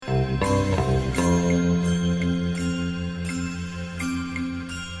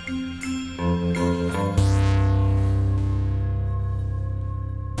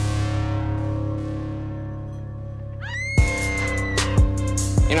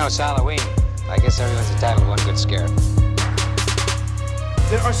know, it's Halloween. I guess everyone's entitled to one good scare.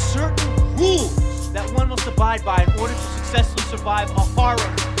 There are certain rules that one must abide by in order to successfully survive a horror.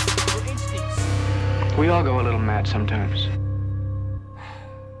 For instance, We all go a little mad sometimes.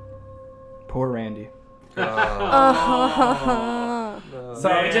 Poor Randy. Oh.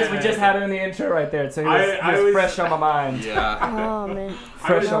 Sorry, we just had him in the intro right there, so he was fresh on my mind. Yeah. Oh, man. I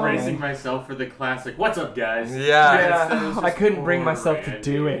was Fresh on my bracing mind. myself for the classic, what's up, guys? Yeah. Yeah, I couldn't bring myself to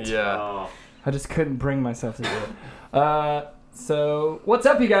do it. Yeah. Oh. I just couldn't bring myself to do it. So, what's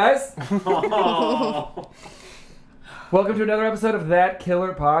up, you guys? Welcome to another episode of That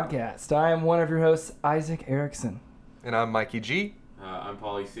Killer Podcast. I am one of your hosts, Isaac Erickson. And I'm Mikey G. I'm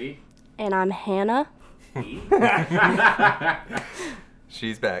Paulie C. And I'm Hannah.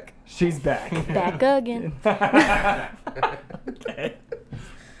 She's back. She's back. Back again. Okay.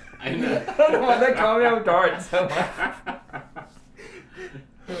 I know. I don't know why that caught me off guard so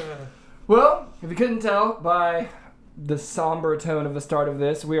much. Well, if you couldn't tell by the somber tone of the start of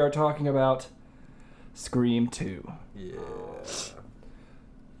this, we are talking about Scream 2. Yeah.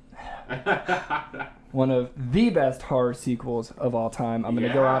 One of the best horror sequels of all time. I'm going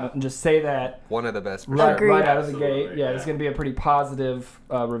to go out and just say that One of the best for right, sure. right out of the Absolutely, gate. Yeah, it's yeah. going to be a pretty positive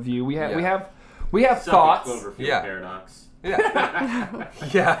review. We have Yeah. we have Selfie thoughts. Cloverfield Yeah. paradox. Yeah.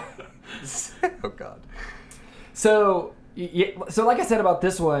 Yeah. Oh, God. So like I said about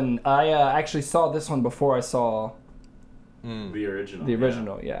this one, I actually saw this one before I saw The original. the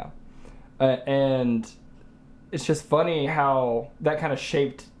original. Yeah, and it's just funny how that kind of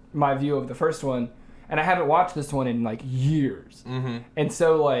shaped my view of the first one. And I haven't watched this one in like years. Mm-hmm. And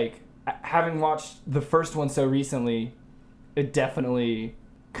so like having watched the first one so recently, it definitely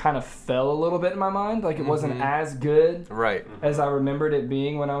kind of fell a little bit in my mind. Like it wasn't as good Right. as I remembered it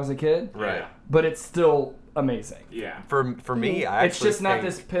being when I was a kid. Right. But it's still amazing. Yeah. For me, I It's actually just not think-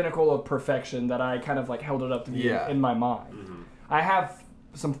 this pinnacle of perfection that I kind of like held it up to be Yeah. in my mind. Mm-hmm. I have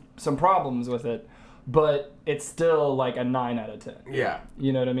some problems with it, but it's still like a 9 out of 10. Yeah.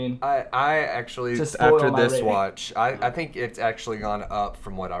 You know what I mean? I actually, To spoil after my this rating. watch, I think it's actually gone up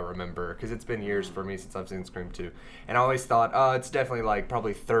from what I remember, because it's been years for me since I've seen Scream 2. And I always thought, it's definitely like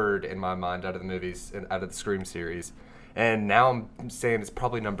probably third in my mind out of the movies, and out of the Scream series. And now I'm saying it's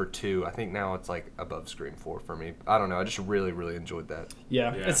probably number 2. I think now it's like above Scream 4 for me. I don't know. I just really, really enjoyed that.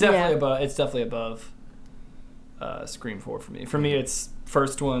 Yeah. Yeah. It's definitely Yeah. above. It's definitely above Scream 4 for me. For me, it's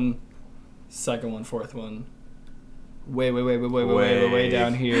first one, second one, fourth one. Way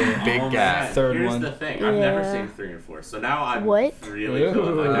down here. Big Oh, gap. man. Third Here's one. the thing. I've never Yeah. seen 3 and 4, so now I'm What? really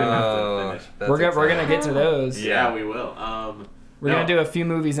feeling like I have to finish. That's We're gonna exciting. get to those. Yeah, we will. We're gonna do a few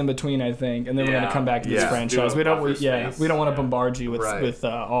movies in between, I think, and then we're Yeah. gonna come back to this Yeah. franchise. Do We a don't, buffer we space. don't want to Yeah. bombard you with Right.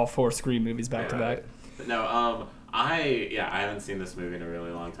 all 4 Scream movies back to back. But no, I haven't seen this movie in a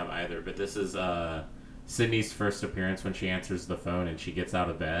really long time either, but this is Sydney's first appearance when she answers the phone and she gets out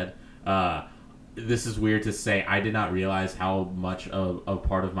of bed. This is weird to say. I did not realize how much of a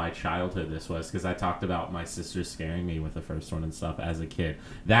part of my childhood this was, because I talked about my sister scaring me with the first one and stuff as a kid.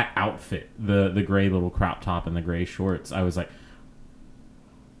 That outfit, the gray little crop top and the gray shorts, I was like,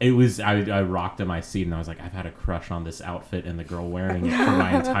 I rocked in my seat and I was like, I've had a crush on this outfit and the girl wearing it for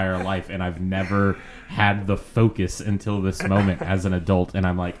my entire life, and I've never had the focus until this moment as an adult, and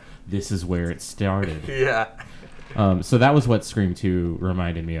I'm like, this is where it started. Yeah. So that was what Scream 2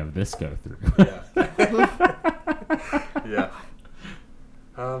 reminded me of this go through. Yeah.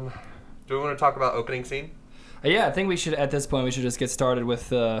 Do we want to talk about opening scene? Yeah, I think we should. At this point, we should just get started with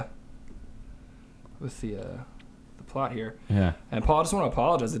the plot here. Yeah. And Paul, I just want to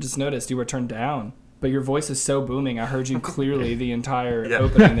apologize. I just noticed you were turned down, but your voice is so booming. I heard you clearly the entire Yeah.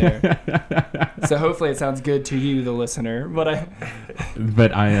 opening there. So hopefully it sounds good to you, the listener. But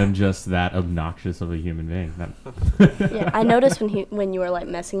I am just that obnoxious of a human being. Yeah, I noticed when you were like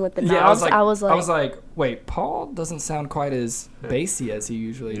messing with the knobs. Yeah, I was I was like, wait, Paul doesn't sound quite as bassy as he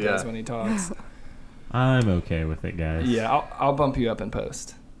usually does Yeah. when he talks. I'm okay with it, guys. Yeah, I'll bump you up in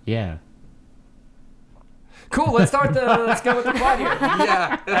post. Yeah. Cool. Let's go with the plot here.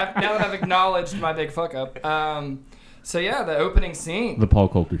 Yeah. Now that I've acknowledged my big fuck up. So yeah, the opening scene. The Paul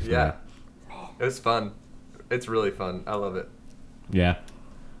Coulter story. Yeah. It was fun. It's really fun. I love it. Yeah.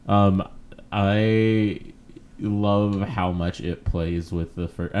 I love how much it plays with the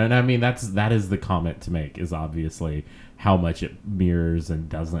first, and I mean that is the comment to make, is obviously how much it mirrors and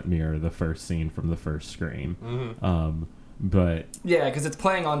doesn't mirror the first scene from the first Scream. Mm-hmm. But Yeah, because it's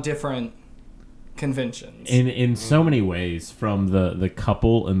playing on different conventions. In so many ways, from the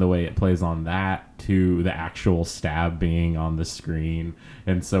couple and the way it plays on that to the actual stab being on the screen,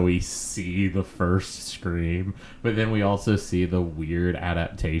 and so we see the first Scream, but then we also see the weird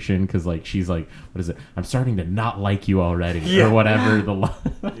adaptation because like she's like, what is it? I'm starting to not like you already, or whatever the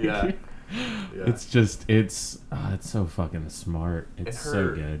Yeah. It's just it's so fucking smart. It's so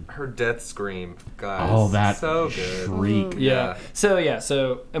good. Her death scream, guys. Oh, that so good. shriek. Yeah.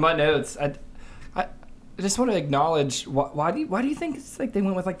 So in my notes, I just want to acknowledge why do you think it's like they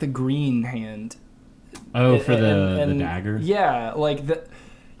went with like the green hand? Oh, for the And- dagger. Yeah, like the.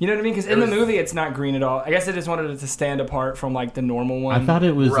 You know what I mean? Because in the movie, it's not green at all. I guess I just wanted it to stand apart from like the normal one. I thought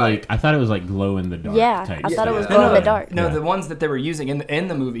it was Right. like glow in the dark. Yeah, type I thought it was stuff. glow in the dark. No, Yeah. the ones that they were using in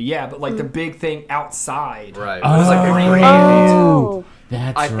the movie, yeah, but like the big thing outside. Right. It was like the green Oh,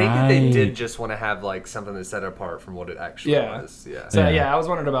 That's I think right. that they did just want to have like something that set it apart from what it actually Yeah. was. Yeah. So Yeah. yeah, I was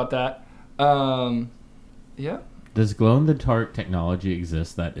wondering about that. Yeah. Does glow in the dark technology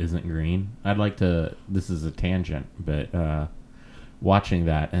exist that isn't green? I'd like to. This is a tangent, but watching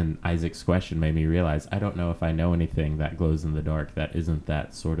that and Isaac's question made me realize I don't know if I know anything that glows in the dark that isn't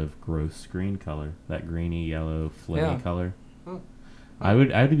that sort of gross green color, that greeny yellow flamey Yeah. color. I would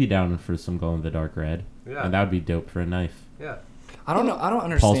be down for some glow in the dark red, Yeah. and that would be dope for a knife. Yeah. I don't know. I don't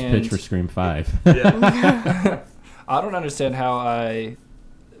Paul's understand. pitch for Scream 5. Yeah. I don't understand how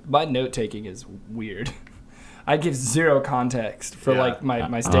my note taking is weird. I give zero context for Yeah. like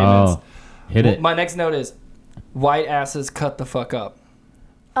my statements. Oh, hit it. My next note is white asses cut the fuck up.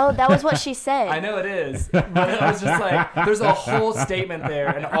 oh, that was what she said. I know it is, but I was just like, there's a whole statement there,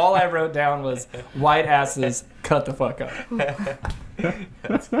 and all I wrote down was white asses cut the fuck up.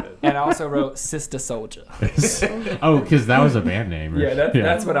 That's good. And I also wrote Sister Soldier. Oh, because that was a band name. Yeah,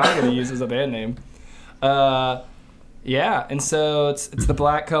 that's what I'm gonna use as a band name. Yeah, and so it's the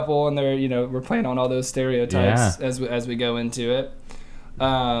black couple, and they're we're playing on all those stereotypes Yeah. as we go into it.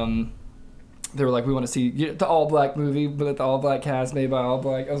 They were like, we want to see the all black movie, but the all black cast made by all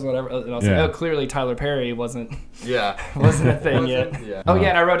black, or whatever. And I was Yeah. like, oh, clearly Tyler Perry wasn't Yeah. a thing yet. Yeah. Oh yeah,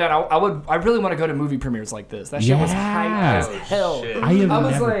 and I wrote down I really want to go to movie premieres like this. That shit was hype as Oh, hell. shit. I have I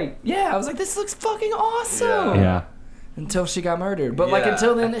was never. like, this looks fucking awesome. Yeah. Until she got murdered. But like Yeah.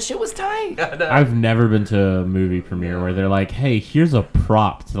 until then, that shit was tight. I've never been to a movie premiere where they're like, "Hey, here's a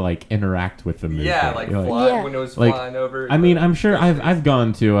prop to like interact with the movie." Yeah, like You're fly, Yeah. windows Like, flying over. I mean, I'm sure I've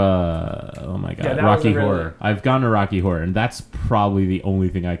gone to oh my god, Yeah, that was Rocky a really- Horror. I've gone to Rocky Horror, and that's probably the only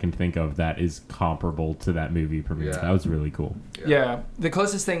thing I can think of that is comparable to that movie premiere. Yeah. That was really cool. Yeah. The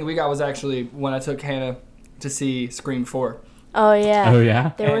closest thing we got was actually when I took Hannah to see Scream 4. Oh yeah. Oh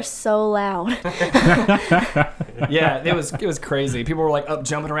yeah. They were so loud. Yeah, it was crazy. People were like up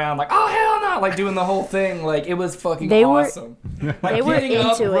jumping around like, oh hell no, like doing the whole thing. Like it was fucking They were- awesome. Like they were getting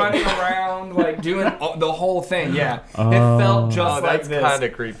up, into it. running around, like doing the whole thing. Yeah. It Oh. felt oh, just like that's this. kind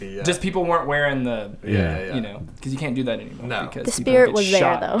of creepy. Yeah. Just people weren't wearing the Yeah. because you can't do that anymore. No. Because The people spirit get was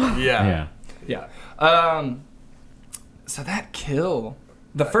shot. there though. yeah. Yeah. Yeah. So that kill,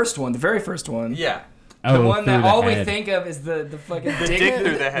 the first one, the very first one. Yeah. The Oh, one through that the all we head. think of is the fucking dick, dick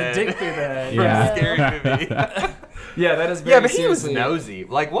through the head. dick through the head. Yeah. Scary movie. Yeah, that is very Yeah, but he was seriously- nosy.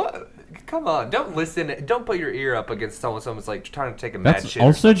 Like, what? Come on, don't listen. Don't put your ear up against someone's like trying to take a mad That's shit.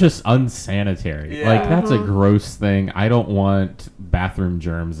 also just unsanitary. Yeah. Like that's a gross thing. I don't want bathroom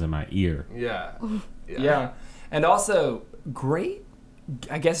germs in my ear. Yeah. Yeah, and also great.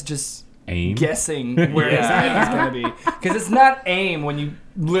 I guess just Aim. guessing where his Yeah. head is gonna be because it's not aim when you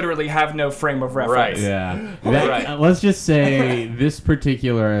literally have no frame of reference. Right. Yeah. That, Right. Let's just say this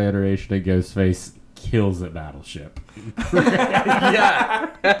particular iteration of Ghostface kills at Battleship. Yeah.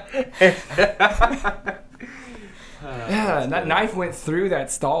 Yeah, and that knife went through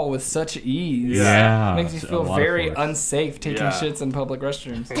that stall with such ease. Yeah. Makes me It's a feel lot of very force. unsafe taking Yeah. shits in public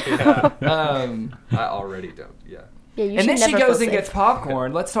restrooms. I already don't. Yeah. Yeah, you And then should she never goes feel and gets safe.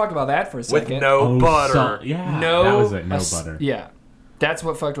 popcorn. Let's talk about that for a With second. no butter. Yeah. No, That was it. No a s- butter. Yeah, that's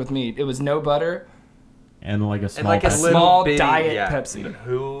what fucked with me. It was no butter, And like a And small. like a Pepsi. little small bitty, diet yeah. Pepsi.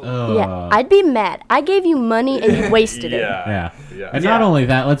 Who? Yeah, I'd be mad. I gave you money and you wasted it. Yeah. Yeah. And Yeah. not only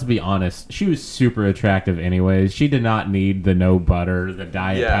that, let's be honest. She was super attractive anyways. She did not need the no butter, the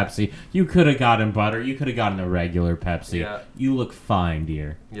diet Yeah. Pepsi. You could have gotten butter. You could have gotten a regular Pepsi. Yeah. You look fine,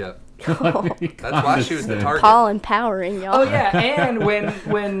 dear. Yeah. That's why she was the target. Paul empowering y'all. Oh yeah, and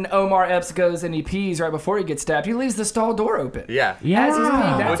when Omar Epps goes and he pees right before he gets stabbed, he leaves the stall door open. Yeah. Yeah. As he's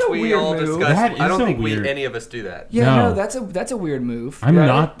peeing. That's Which a we weird all move. discussed. That I is don't a think weird- any of us do that. Yeah, No. no, that's a weird move. I'm right?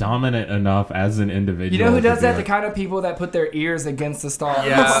 not dominant enough as an individual. You know who to does do that? it. The kind of people that put their ears against the stall and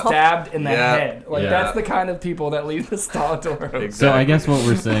Yeah. get stabbed in the Yeah. head. Like Yeah. that's the kind of people that leave the stall door open. Exactly. So I guess what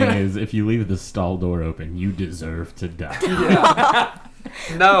we're saying is, if you leave the stall door open, you deserve to die.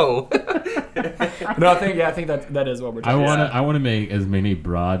 No. No, I think that is what we're talking about. I want to make as many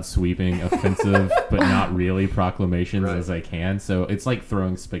broad, sweeping, offensive, but not really proclamations Right. as I can. So it's like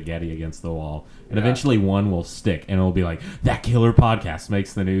throwing spaghetti against the wall, and Yeah. eventually one will stick, and it'll be like That Killer Podcast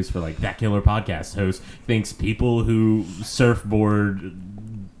makes the news for like That Killer Podcast host thinks people who surfboard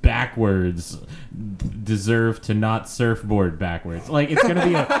backwards deserve to not surfboard backwards. Like it's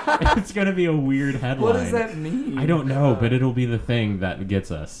gonna be a weird headline. What does that mean? I don't know, but it'll be the thing that gets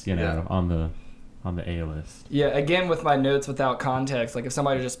us, you know, Yeah. on the A list. Yeah, again with my notes without context, like if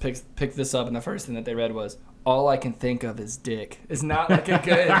somebody just picked this up and the first thing that they read was all I can think of is dick. It's not like a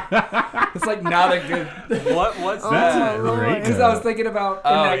good. It's like not a good. What was That's that? a great. Because I was thinking about in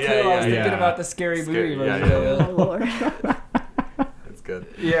Oh, that yeah, kill, I was yeah, thinking yeah. about the scary movie Scary, yeah, version of Oh it. my lord. That's good.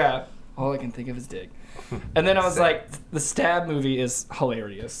 Yeah, all I can think of is dick. And then I was like, the stab movie is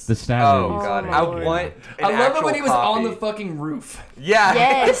hilarious. The stab Oh movies. god, my I lord. want. An I love it actual when he was on copy. the fucking roof. Yeah.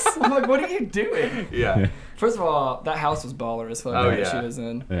 Yes. I'm like, what are you doing? Yeah. First of all, that house was baller as fuck Oh, that yeah. she was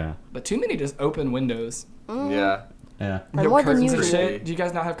in. Yeah. But too many just open windows. Yeah. Yeah. Or No more than curtains and usual. shit. Do you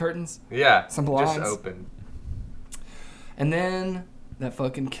guys not have curtains? Yeah. Some Just blinds. open. And then that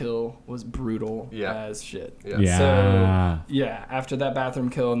fucking kill was brutal Yeah. as shit. Yeah. Yeah. So yeah, after that bathroom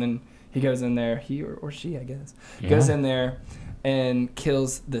kill, and then he goes in there, he or she, I guess, goes Yeah. in there and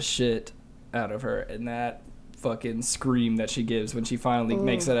kills the shit out of her, and that fucking scream that she gives when she finally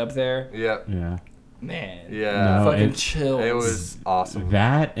makes it up there, Yep. Yeah. man. Yeah. No, fucking it- chills. It was awesome.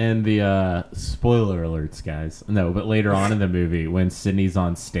 That and the spoiler alerts, guys. No, but later on in the movie, when Sydney's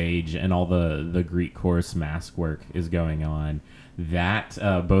on stage and all the Greek chorus mask work is going on, that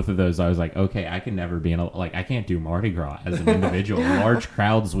both of those, I was like, okay, I can never be in a I can't do Mardi Gras as an individual. Large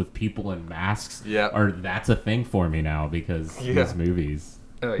crowds with people in masks, Yep. that's a thing for me now because Yeah. these movies.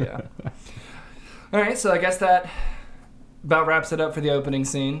 Oh yeah. All right, so I guess that about wraps it up for the opening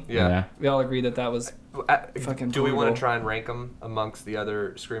scene. Yeah. We all agree that that was fucking Do we want brutal. to try and rank them amongst the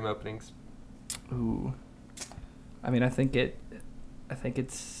other Scream openings? ooh. I mean, I think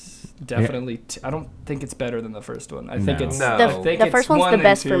it's definitely. I don't think it's better than the first one. I think No. it's. No. I think The it's first one's one the and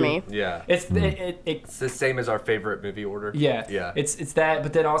best for two. me. Yeah. It's It's it's the same as our favorite movie order. yeah Yeah. It's that,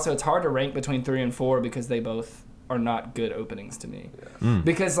 but then also it's hard to rank between 3 and 4 because they both are not good openings to me.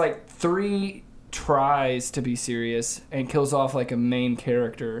 Because like 3 tries to be serious and kills off like a main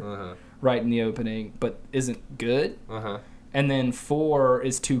character Uh-huh. right in the opening, but isn't good. Uh-huh. And then 4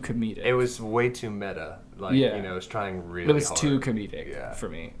 is too comedic. It was way too meta. Like, Yeah. you know, it's trying really It was hard. too comedic Yeah. for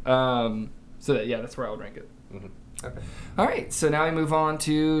me. So that's where I would rank it. Okay. All right, so now we move on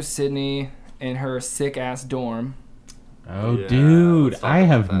to Sydney and her sick ass dorm. Oh, Yeah, dude, let's talk I about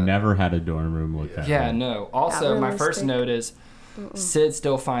have that. never had a dorm room look that Yeah, way. no. Also, my first realistic. note is Sid's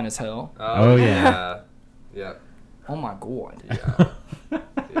still fine as hell. Oh, yeah. Yeah. Yeah. Oh my god. Yeah.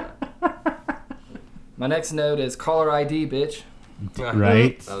 Yeah. My next note is caller ID, bitch.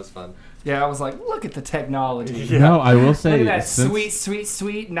 Right? That was fun. Yeah, I was like, look at the technology. Yeah. No, I will say Look at that since,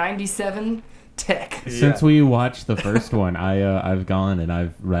 sweet 97 tech. since Yeah. we watched the first one, I've gone and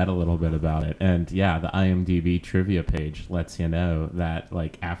I've read a little bit about it, and yeah, the IMDb trivia page lets you know that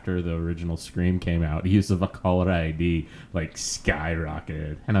like after the original Scream came out, use of a caller ID like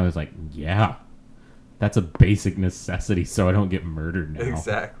skyrocketed, and I was like, yeah, that's a basic necessity, so I don't get murdered now.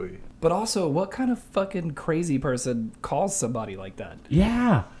 Exactly. But also, what kind of fucking crazy person calls somebody like that?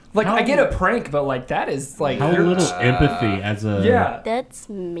 Yeah. Like, How- I get a prank, but like that is like, How you're- little empathy as a yeah, That's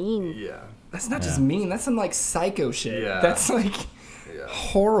mean. Yeah. that's not just Yeah. mean. That's some like psycho shit. Yeah. That's like Yeah.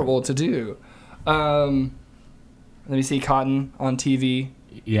 horrible to do. Let me see Cotton on TV.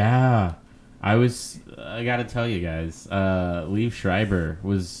 Yeah, I gotta tell you guys, Liev Schreiber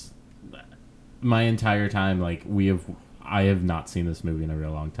was my entire time. Like I have not seen this movie in a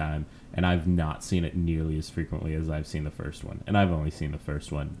real long time, and I've not seen it nearly as frequently as I've seen the first one. And I've only seen the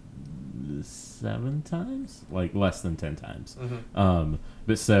first one 7 times, like less than 10 times.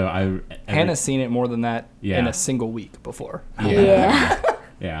 But so Hannah's seen it more than that in Yeah. a single week before. Yeah.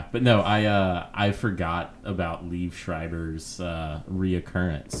 Yeah, but no, I forgot about Liev Schreiber's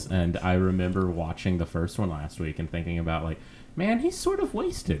reoccurrence, and I remember watching the first one last week and thinking about like, man, he's sort of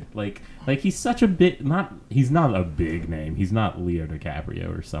wasted. Like he's such a bit he's not a big name. He's not Leo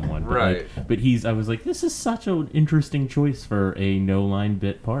DiCaprio or someone. But Right. but I was like, this is such an interesting choice for a no-line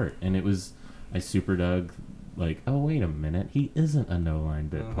bit part. And I super dug, like, oh, wait a minute. He isn't a no-line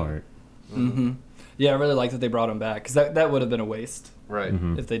bit part. Mm-hmm. Yeah, I really like that they brought him back, because that would have been a waste Right.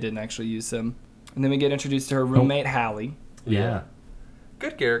 if they didn't actually use him. And then we get introduced to her roommate, Hallie. Yeah.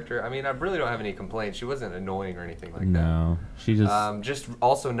 Good character. I mean, I really don't have any complaints. She wasn't annoying or anything like No. She just... that. Just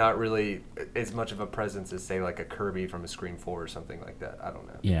also not really as much of a presence as, say, like a Kirby from a Scream 4 or something like that. I don't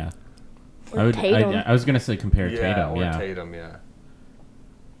know. yeah. Or Tatum. I was going to say compare Tatum, or yeah. Tatum, yeah.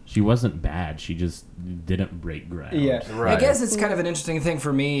 She wasn't bad. She just didn't break ground. Yeah, Right. I guess it's kind of an interesting thing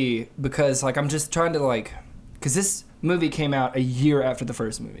for me, because like I'm just trying to because this movie came out a year after the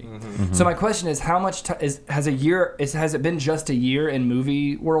first movie. Mm-hmm. So my question is, how much has it been just a year in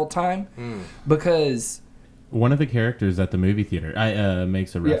movie world time? Because One of the characters at the movie theater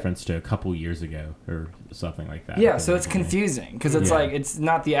makes a reference to a couple years ago or something like that. yeah, so it's confusing because it's Yeah. like it's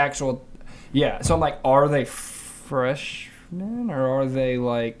not the actual. Yeah, so I'm like, are they freshmen or are they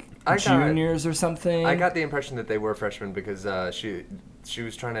like juniors or something? I got the impression that they were freshmen because she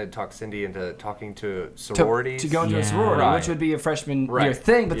was trying to talk Cindy into talking to sororities. to go into a Yeah. sorority, Right. which would be a freshman year Right.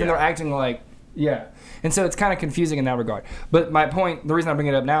 thing, but then Yeah. they're acting like, yeah. And so it's kind of confusing in that regard. But my point, the reason I bring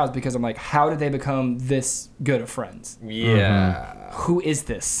it up now is because I'm like, how did they become this good of friends? Yeah. Who is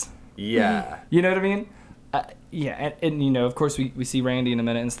this? Yeah. You know what I mean? Yeah, and you know, of course, we see Randy in a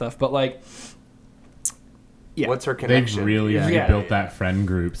minute and stuff, but like, yeah. What's her They've connection? really Yeah. rebuilt that friend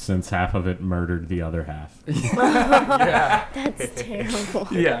group since half of it murdered the other half. Yeah. That's terrible.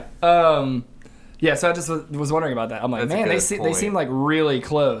 Yeah. Yeah, so I just was wondering about that. I'm like, That's a man, good they point. seem like really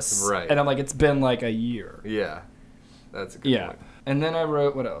close. Right. And I'm like, it's been like a year. Yeah. That's a good Yeah. point. And then I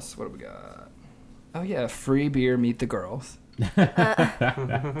wrote, what else? What do we got? Oh, yeah, free beer, meet the girls.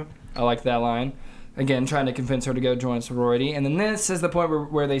 I like that line. Again, trying to convince her to go join a sorority. And then this is the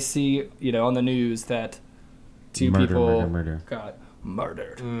point where they see, you know, on the news that two people Murder. got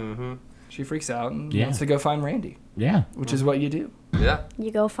murdered. Mm-hmm. She freaks out and Yeah. wants to go find Randy, Yeah. which is what you do. Yeah.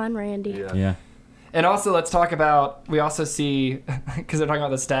 You go find Randy. Yeah. Yeah. And also, let's talk about, we also see, because they're talking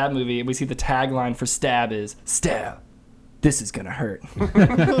about the Stab movie, we see the tagline for Stab is, Stab, this is going to hurt.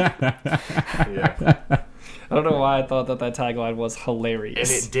 Yeah. I don't know why I thought that tagline was And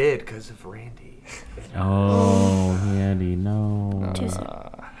hilarious. it did because of Randy. Oh, Andy, no. Too soon.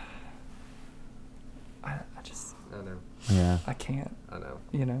 I just, I know. Yeah. I can't, I know.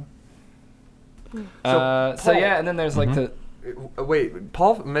 you know. So, So Paul- yeah, and then there's like the, Wait,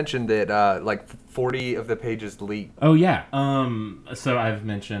 Paul mentioned that like 40 of the pages leaked. Oh yeah. So I've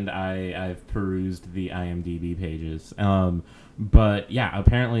mentioned I've perused the IMDb pages. But yeah,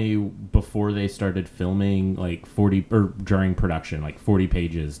 apparently before they started filming, like 40 or during production, like 40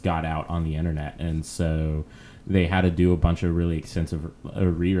 pages got out on the internet, and so they had to do a bunch of really extensive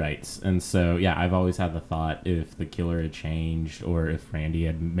rewrites. And so yeah, I've always had the thought if the killer had changed or if Randy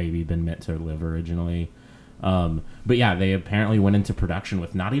had maybe been meant to live originally. But yeah, they apparently went into production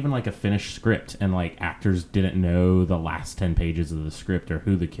with not even like a finished script, and like actors didn't know the last 10 pages of the script or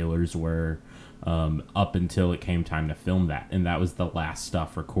who the killers were up until it came time to film that, and that was the last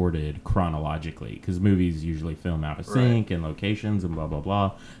stuff recorded chronologically, because movies usually film out of sync and locations and blah blah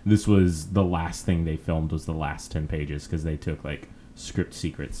blah. This was the last thing they filmed, was the last 10 pages, because they took like script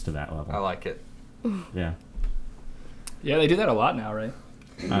secrets to that I level. like it. Yeah. yeah, they do that a lot now, right?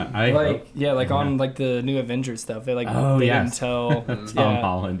 I Like, yeah, like on like the new Avengers stuff, they like, Oh, they yes. didn't tell. Tom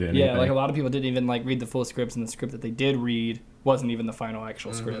Holland anything. Yeah, like a lot of people didn't even like read the full scripts, and the script that they did read wasn't even the final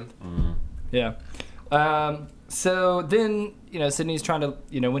actual script. Yeah. So then, you know, Sydney's trying to,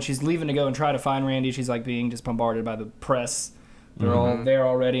 you know, when she's leaving to go and try to find Randy, she's like being just bombarded by the press. They're all there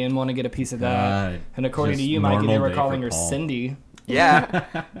already and want to get a piece of that. God, And according to just you, Mikey, they normal were day calling for her Paul. Cindy. Yeah.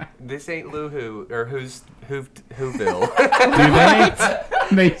 This ain't Lou Who, or Whoville. Do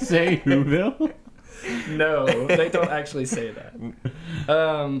they? They say Whoville? No, they don't actually say that.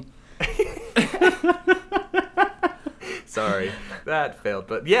 Sorry, that failed.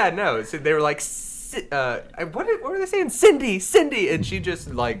 But yeah, no. So they were like, what were they saying? Cindy, and she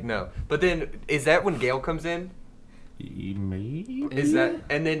just like no. But then is that when Gail comes in? Maybe. Is that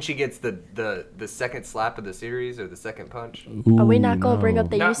and then she gets the second slap of the series or the second punch? Are we not gonna bring up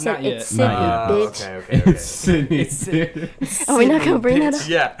that you Not said yet. it's Sydney, Not bitch? Okay. It's Sydney. Are we not gonna bring that up?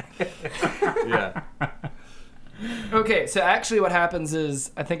 Yeah. Yeah. Okay, so actually what happens is,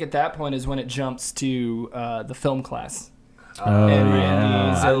 I think at that point is when it jumps to the film class. Oh, and yeah.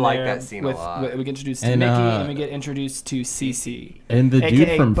 Randy's I in like there that scene a with, lot. We get introduced to And, Mickey, and we get introduced to Cece. And the dude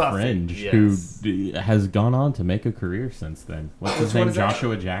AKA from Buffy. Fringe, Yes. who has gone on to make a career since then. What's his Which one name? is that?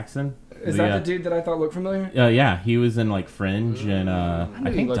 Joshua Jackson? Is that the dude that I thought looked familiar? Yeah, he was in like Fringe and I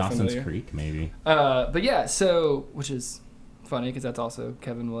he think looked Dawson's familiar. Creek, maybe. But yeah, so which is funny because that's also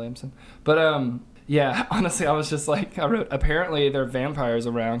Kevin Williamson. But yeah, honestly, I was just like, I wrote, apparently there are vampires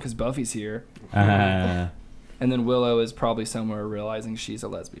around because Buffy's here, and then Willow is probably somewhere realizing she's a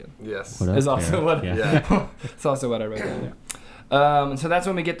lesbian. Yes. What up, Is also Kara? what Yeah. it's also what I wrote down. Yeah. And so that's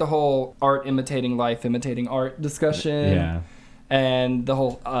when we get the whole art imitating life, imitating art discussion. Yeah. And the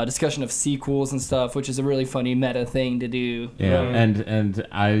whole discussion of sequels and stuff, which is a really funny meta thing to do. Yeah, and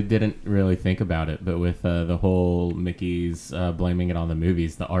I didn't really think about it, but with the whole Mickey's blaming it on the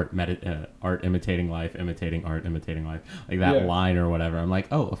movies, the art imitating life, imitating art, imitating life, like that line or whatever. I'm like,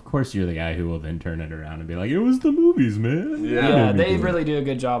 oh, of course you're the guy who will then turn it around and be like, it was the movies, man. Yeah, they really do a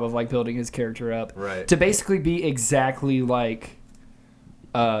good job of like building his character up, Right. to basically be exactly like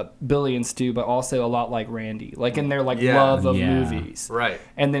Billy and Stu, but also a lot like Randy, like in their like love of movies, Right.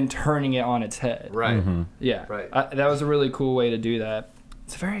 and then turning it on its head. Right. Yeah, Right. That was a really cool way to do that.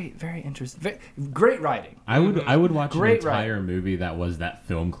 It's very, very interesting. Great writing. I would watch Great an entire movie that was that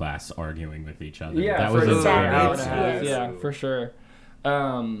film class arguing with each other. Yeah, that for was an a entire very hour good and a half. scene. Yeah, for sure.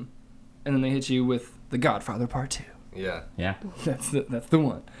 And then they hit you with The Godfather Part 2. Yeah. Yeah. That's the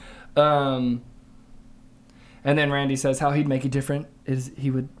one. And then Randy says how he'd make it different is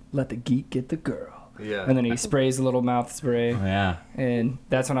he would let the geek get the girl. Yeah. And then he sprays a little mouth spray. Yeah. And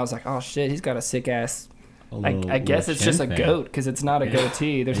that's when I was like, oh shit, he's got a sick ass. I guess little it's just a chin thing. goat because it's not a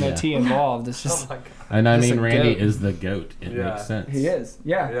goatee. There's no Yeah. T involved. It's just. Oh my God. And I Just mean, a Randy goat. is the goat. It Yeah. makes sense. He is.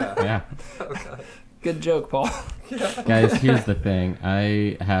 Yeah. Yeah. Yeah. Good joke, Paul. Guys, here's the thing.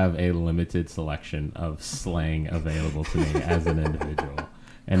 I have a limited selection of slang available to me as an individual.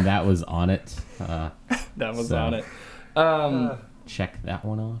 And that was on it. That was So- on it. Check that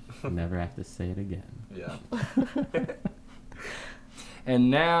one off. Never have to say it again. Yeah.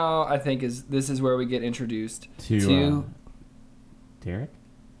 And now I think this is where we get introduced To Derek?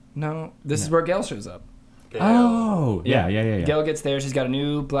 no, this is No. where Gail shows up. Oh, yeah. Gail gets there. She's got a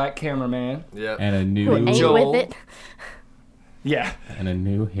new black cameraman. Yep. And a Who new ain't Joel. with it? Yeah. and a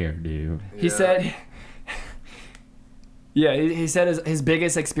new hairdo. He said. Yeah, he said his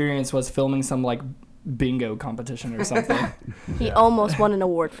biggest experience was filming some like bingo competition or something. He almost won an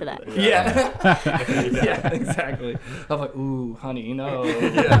award for that. Yeah. Yeah, exactly. I'm like, ooh, honey, no.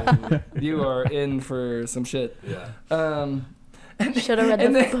 You are in for some shit. Yeah. Should have read the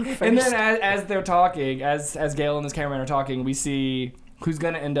And book then, first. and then as they're talking, as Gail and this cameraman are talking, we see who's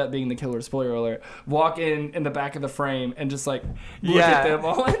gonna end up being the killer, spoiler alert, walk in the back of the frame and just like look at them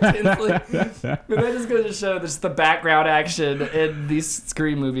all intensely. But that just goes to show just the background action in these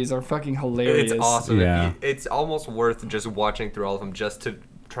Scream movies are fucking hilarious. It's awesome. Yeah. It's almost worth just watching through all of them just to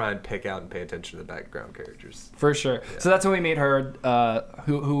try and pick out and pay attention to the background characters. For sure. So that's when we meet her,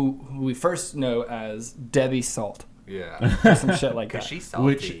 who we first know as Debbie Salt. Yeah. Or some shit like that. Because she's salty.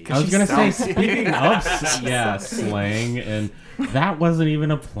 Which I was she's gonna say, salty. speaking of slang, and that wasn't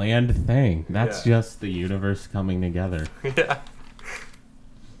even a planned thing. That's Yeah. just the universe coming together. Yeah.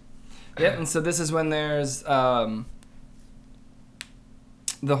 Yep, and so this is when there's the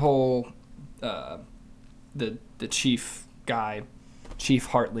whole the chief guy, Chief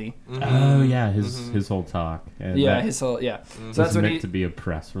Hartley. Oh yeah, his whole talk. And Yeah, that his whole So was that's what meant he. to be a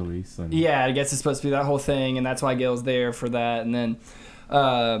press release. And Yeah, I guess it's supposed to be that whole thing, and that's why Gail's there for that. And then,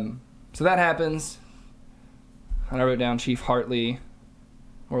 so that happens. And I wrote down Chief Hartley,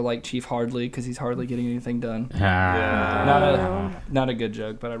 or like Chief Hardly, because he's hardly getting anything done. Not a good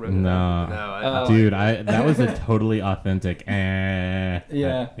joke, but I wrote it. No. No, Dude, that was a totally authentic. Yeah.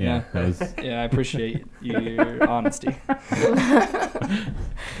 Yeah. That was. Yeah, I appreciate your honesty.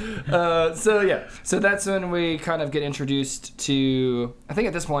 So that's when we kind of get introduced to. I think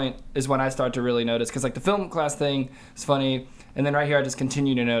at this point is when I start to really notice, because like the film class thing is funny, and then right here I just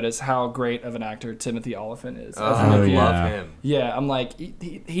continue to notice how great of an actor Timothy Olyphant is. as I Mickey. yeah. love him. Yeah, I'm like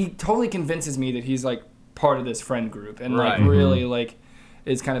he totally convinces me that he's like part of this friend group and like Right. really like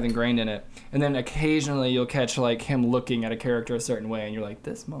is kind of ingrained in it. And then occasionally you'll catch like him looking at a character a certain way, and you're like,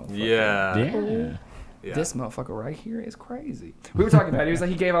 this motherfucker. Yeah. Yeah. This motherfucker right here is crazy. We were talking about it. He was like,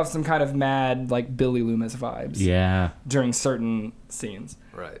 he gave off some kind of mad like Billy Loomis vibes Yeah. during certain scenes.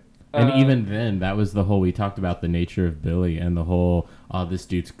 Right. And even then, that was the whole, we talked about the nature of Billy and the whole, oh, this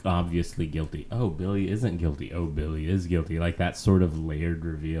dude's obviously guilty. Oh, Billy isn't guilty. Oh, Billy is guilty. Like that sort of layered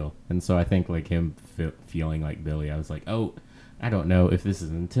reveal. And so I think like him feeling like Billy, I was like, oh, I don't know if this is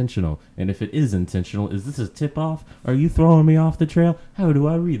intentional, and if it is intentional, is this a tip-off? Are you throwing me off the trail? How do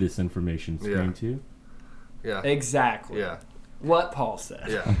I read this information? Scream 2. Yeah. Exactly. Yeah. What Paul said.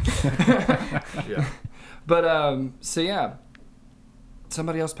 Yeah. Yeah. But so yeah,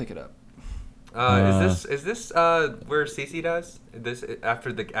 somebody else pick it up. Is this where Cece dies? This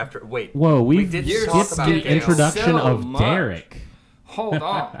after wait. Whoa, we did You're talk about the skipping introduction so of much. Derek. Hold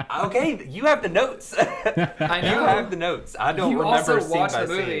on. Okay, you have the notes. I know. You have the notes. I don't You remember also scene watched by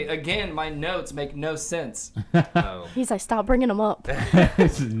the movie. scene. Again, my notes make no sense. Oh. He's like, stop bringing them up.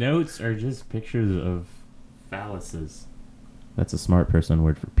 Notes are just pictures of phalluses. That's a smart person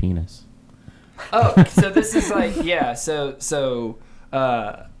word for penis. Oh, so this is like, yeah, so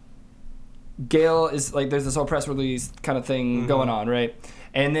Gail is like, there's this whole press release kind of thing going on, right?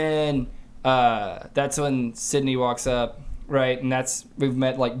 And then that's when Sydney walks up, right? And we've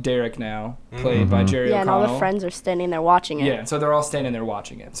met like Derek now, played by Jerry Yeah, and all O'Connell. the friends are standing there watching it. Yeah, so they're all standing there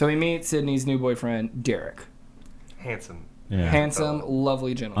watching it. So we meet Sydney's new boyfriend, Derek. Handsome. Yeah. Handsome,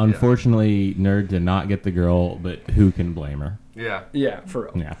 lovely gentleman. Unfortunately, Nerd did not get the girl, but who can blame her? Yeah. Yeah, for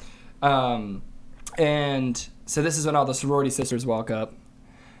real. Yeah. And so this is when all the sorority sisters walk up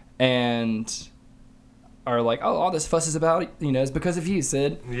and are like, oh, all this fuss is about, is because of you,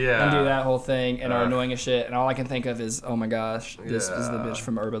 Sid. Yeah. And do that whole thing and are annoying as shit. And all I can think of is, oh my gosh, this was the Yeah. bitch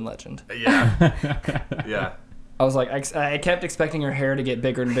from Urban Legend. Yeah. Yeah. I was like, I kept expecting her hair to get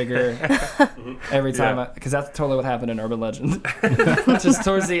bigger and bigger every time, because that's totally what happened in Urban Legend. Just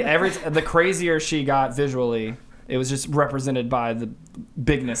towards the crazier she got visually, it was just represented by the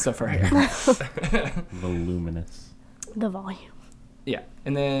bigness of her hair. Voluminous. The volume. Yeah,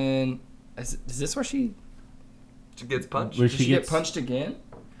 and then is this where she She gets punched. Where did she gets get punched again?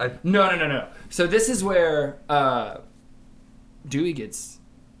 I- No. So this is where Dewey gets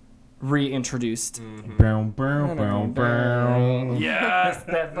reintroduced. Bow, bow, bow, bow. Yes,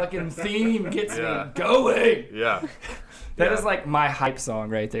 that fucking theme gets Yeah. me going. Yeah. That is like my hype song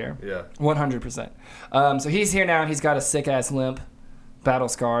right there. Yeah. 100%. So he's here now. He's got a sick ass limp, battle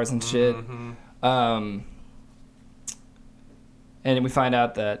scars and shit. And we find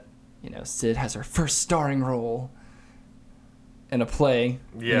out that Sid has her first starring role in a play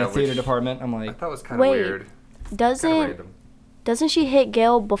in Yeah, the theater which department. I'm I like, thought it was kind of Wait. weird. Kind of random. Doesn't she hit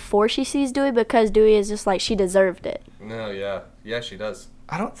Gail before she sees Dewey because Dewey is just like she deserved it? No, yeah. Yeah, she does.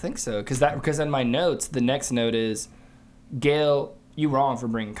 I don't think so, because in my notes, the next note is, Gail, you wrong for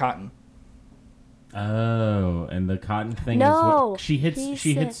bringing cotton. Oh, and the cotton thing is No, what she hits. he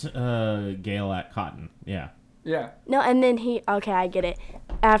She said- hits Gail at cotton. Yeah. Yeah. No, and then okay, I get it.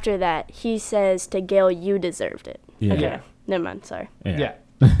 After that, he says to Gail, you deserved it. Yeah. Okay, Yeah. never mind, sorry. Yeah.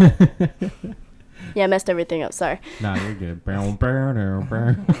 Yeah, I messed everything up, sorry. Nah, you're good. Bow, bow, bow,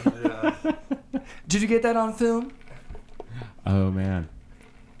 bow. Did you get that on film? Oh man,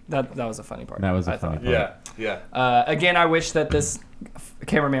 That was a funny part. that was a I funny thought. part. Yeah. Again, I wish that this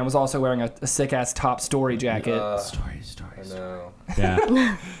cameraman was also wearing a sick ass top story jacket. Stories. I know. Yeah.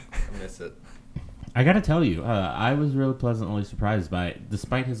 I miss it. I gotta tell you, I was really pleasantly surprised by,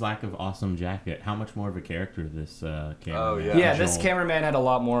 despite his lack of awesome jacket, how much more of a character this cameraman. Oh, yeah. Yeah, this Joel. cameraman had a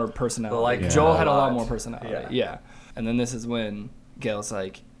lot more personality. Like Yeah. Joel had a lot lot. more personality. Yeah. Yeah. And then this is when Gail's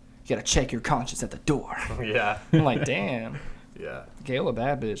like, you gotta check your conscience at the door. Yeah. I'm like, damn, Yeah. Gail a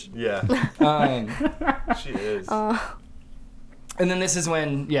bad bitch. Yeah. She is. And then this is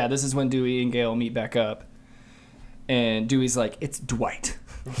when Dewey and Gail meet back up. And Dewey's like, it's Dwight.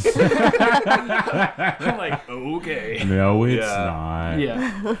 I'm like, okay. No, it's Yeah. not.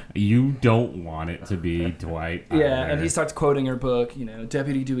 Yeah. You don't want it to be Dwight. Yeah, either. and he starts quoting her book,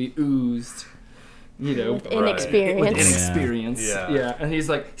 Deputy Dewey oozed, With Right. inexperience. with inexperience. Yeah. Yeah. And he's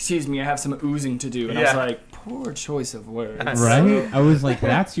like, excuse me, I have some oozing to do. And I Yeah. was like, poor choice of words. Right? I was like,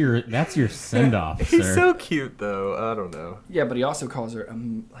 that's your send off, He's sir. so cute, though. I don't know. Yeah, but he also calls her a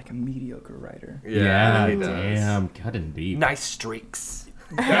mediocre writer. Yeah, he does. damn, cutting deep. Nice streaks.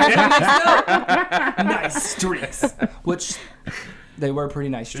 Nice streaks. Which, they were pretty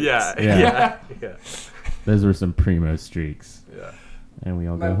nice streaks. Yeah. Yeah. Yeah. Yeah. Those were some primo streaks. Yeah. And we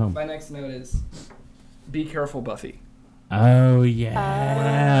all go home. My next note is, be careful, Buffy. Oh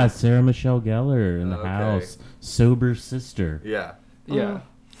yeah, Sarah Michelle Gellar in the Okay. house, sober sister, Yeah. Yeah.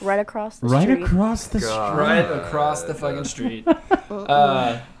 Right across the right street. across the God. street. Right across the fucking street.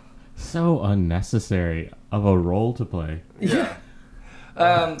 So unnecessary of a role to play. Yeah.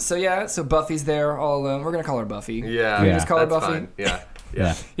 So Buffy's there all alone. We're gonna call her Buffy. Yeah. Can we just call her That's Buffy? fine. Yeah.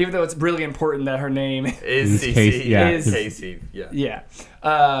 Yeah. Even though it's really important that her name. Is Is CC. Casey, yeah. Is Casey. Yeah.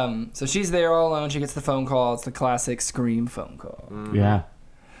 Yeah. So she's there all alone. She gets the phone call. It's the classic Scream phone call. Yeah.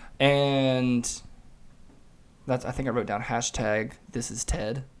 And I think I wrote down hashtag this is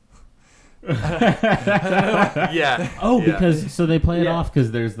Ted. Yeah. Oh, Yeah. because so they play it Yeah. off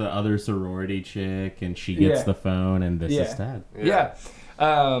because there's the other sorority chick and she gets Yeah. the phone and this Yeah. is Ted. Yeah.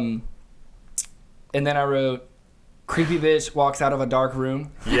 And then I wrote, creepy bitch walks out of a dark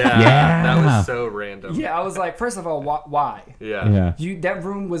room. Yeah. Yeah. That was so random. Yeah, I was like, first of all, why? Yeah. That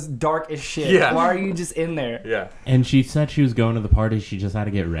room was dark as shit. Yeah. Why are you just in there? Yeah. And she said she was going to the party. She just had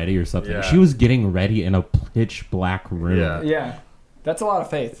to get ready or something. Yeah. She was getting ready in a pitch black room. Yeah. Yeah. That's a lot of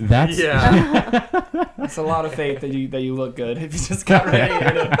faith. That's Yeah. That's a lot of faith that you look good if you just got ready.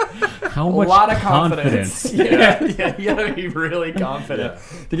 how A much lot of confidence. confidence. Yeah, you gotta be really confident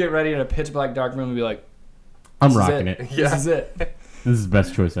to get ready in a pitch black dark room and be like, I'm this is rocking it. This Yeah. is it. This is the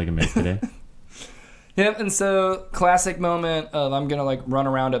best choice I can make today. Yep, and so classic moment of I'm gonna like run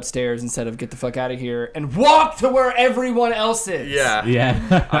around upstairs instead of get the fuck out of here and walk to where everyone else is. Yeah.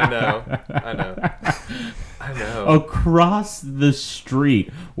 Yeah. I know. Across the street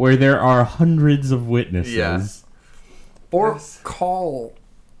where there are hundreds of witnesses. Yeah. Or Yes. call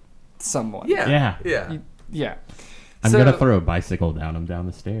someone. Yeah. Yeah. Yeah. Yeah. I'm So- gonna throw a bicycle down him down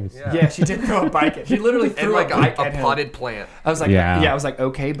the stairs. Yeah. Yeah, she did throw a bike at. She literally And threw like a bike a at him. potted plant. I was like, Yeah. I was like,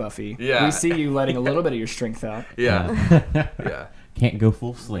 okay, Buffy. Yeah. We see you letting a little bit of your strength out. Yeah. Yeah. Can't go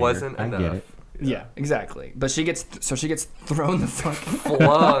full Slayer. Wasn't I enough. get it. Yeah, exactly. But she gets thrown the fucking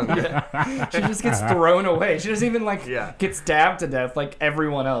Flung. She just gets thrown away. She doesn't even like Yeah. get stabbed to death like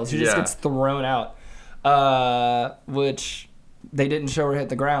everyone else. She just Yeah. gets thrown out. Which they didn't show her hit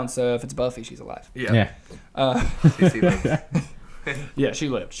the ground, so if it's Buffy, she's alive. Yeah. Uh, CC lives. yeah, she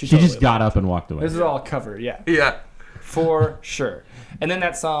lived. She She totally just lived. got up and walked away. This is all covered, yeah. Yeah. For sure. And then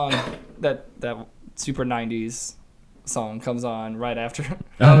that song, that super 90s song comes on right after.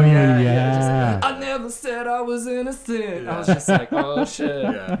 Oh, yeah, yeah. I never said I was innocent. I was just like, oh shit.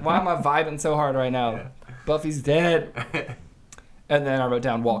 Yeah. Why am I vibing so hard right now? Yeah. Buffy's dead. And then I wrote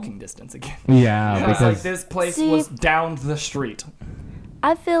down walking distance again. Yeah, I was because like, this place See- was down the street.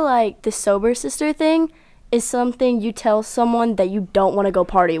 I feel like the sober sister thing is something you tell someone that you don't want to go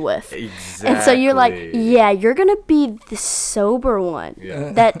party with. Exactly. And so you're like, yeah, you're going to be the sober one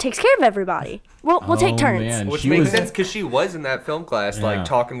Yeah. that takes care of everybody. We'll take Oh, turns. man. Which She makes was- sense because she was in that film class, Yeah. like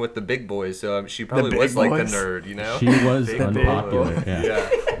talking with the big boys. So she probably big was like boys? the nerd, you know? she was Big unpopular. boy. Yeah. Yeah.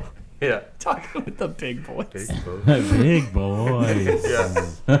 Yeah. Talking with the big boys. Big boy. Big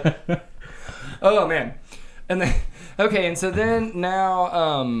boys. Yeah. Oh man. And then okay, and so then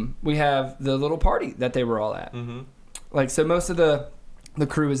now we have the little party that they were all at. Mm-hmm. Like so most of the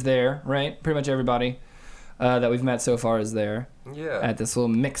crew is there, right? Pretty much everybody that we've met so far is there Yeah. at this little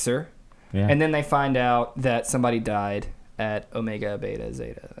mixer. Yeah. And then they find out that somebody died at Omega Beta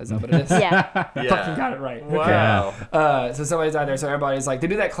Zeta. Is that what it is? Yeah. Fucking Yeah. got it right. Wow. So somebody died there. So everybody's like, they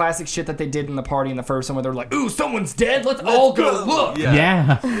do that classic shit that they did in the party in the first one where they're like, ooh, someone's dead. Let's all go look. Yeah.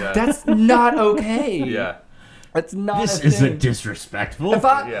 Yeah. Yeah. That's not okay. Yeah. That's not This a thing. isn't disrespectful. If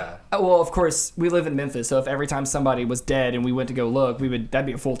I, Yeah. well, of course, we live in Memphis, so if every time somebody was dead and we went to go look, that'd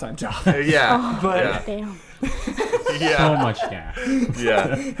be a full-time job. Yeah. But yeah. Damn. So Yeah. much gas.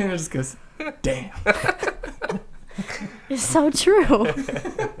 Yeah. and it just goes, damn. It's so true.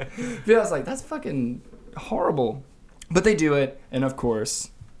 Yeah, I was like, that's fucking horrible. But they do it, and of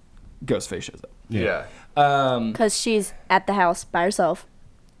course, Ghostface shows up. Yeah. Because she's at the house by herself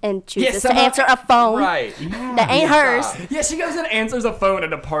and chooses to somehow- answer a phone Right. that ain't hers. Yeah, she goes and answers a phone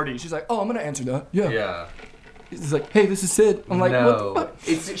at a party. She's like, oh, I'm going to answer that. Yeah. Yeah. He's like, hey, this is Sid. I'm like, what the No. fuck?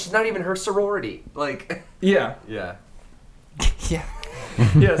 She's not even her sorority. Like. Yeah. Yeah. Yeah.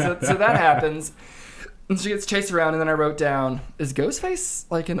 Yeah, so that happens. And she gets chased around, and then I wrote down, is Ghostface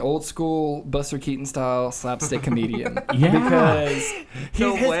like an old school Buster Keaton style slapstick comedian? Yeah. Because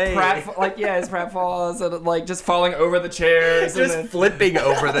No his way. his pratfalls, and like just falling over the chairs. Just and then, flipping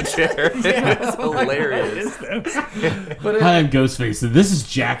over the chair. It's hilarious. but it, I'm Ghostface, and this is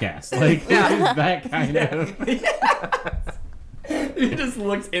Jackass. Like, this is that kind of. he just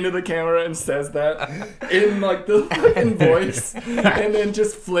looks into the camera and says that in like the fucking voice, and then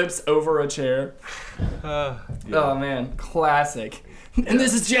just flips over a chair. Oh man, classic. And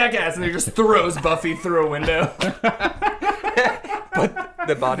this is Jackass, and he just throws Buffy through a window.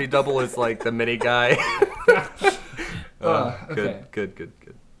 The body double is like the mini guy. Okay. Good.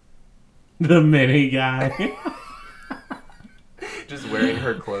 The mini guy. Just wearing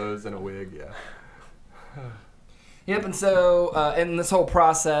her clothes and a wig, yeah. Yep, and so in this whole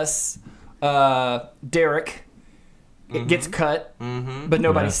process, Derek it gets cut, but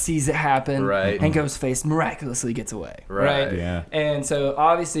nobody Yeah. sees it happen. Right. And Ghostface miraculously gets away. Right. Yeah. And so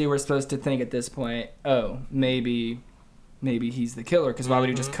obviously we're supposed to think at this point, oh, maybe he's the killer, because why would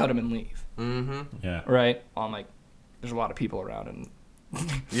he just cut him and leave? Yeah. right? I'm like, there's a lot of people around, and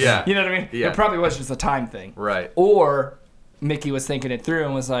Yeah. you know what I mean? Yeah. It probably was just a time thing. Right. Or Mickey was thinking it through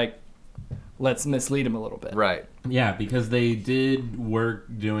and was like, let's mislead him a little bit. Right. Yeah, because they did work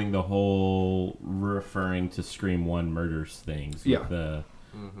doing the whole referring to Scream 1 murders things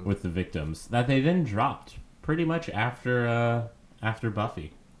with the victims that they then dropped pretty much after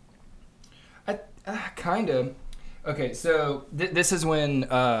Buffy. Kind of. Okay, so this is when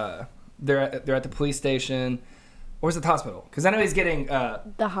they're at the police station, or is it the hospital? Because I know he's getting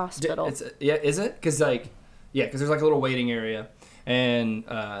The hospital. Is it? Because there's like a little waiting area, and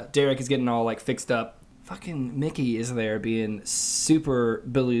Derek is getting all like fixed up. Fucking Mickey is there being super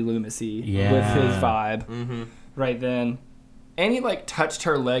Billy Loomis-y with his vibe right then, and he like touched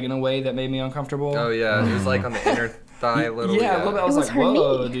her leg in a way that made me uncomfortable. Oh yeah, it was like on the inner thigh a little. Yeah, a little bit. I was It was like, her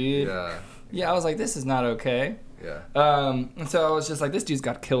whoa, knee. dude. Yeah, I was like, this is not okay. Yeah. And so I was just like, this dude's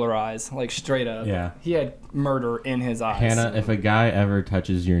got killer eyes, like straight up. Yeah. He had murder in his eyes. Hannah, if a guy ever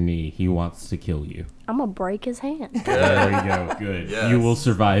touches your knee, he wants to kill you. I'm gonna break his hand. There you go. Good. Yes. You will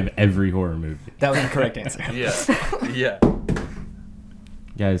survive every horror movie. That was the correct answer. Yeah. Yeah.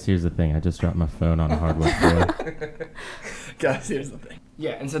 Guys, here's the thing. I just dropped my phone on a hardwood floor. Guys, here's the thing.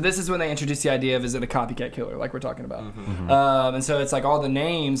 Yeah, and so this is when they introduce the idea of, is it a copycat killer, like we're talking about. And so it's like all the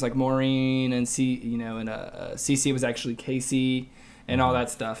names, like Maureen and CC was actually Casey and all that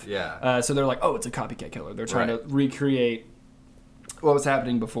stuff. Yeah. So they're like, oh, it's a copycat killer. They're trying Right. to recreate what was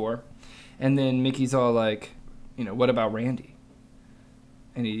happening before. And then Mickey's all like, what about Randy?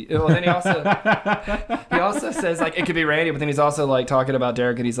 And he also says like it could be Randy, but then he's also like talking about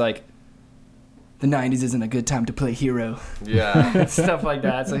Derek, and he's like, the 90s isn't a good time to play hero. Yeah. Stuff like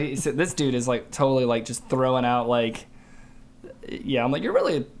that. So this dude is like totally like just throwing out like, yeah, I'm like, you're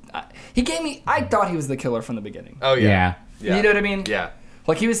really, I thought he was the killer from the beginning. Oh yeah. Yeah. You know what I mean? Yeah.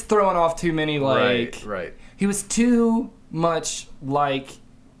 Like he was throwing off too many like, Right. he was too much like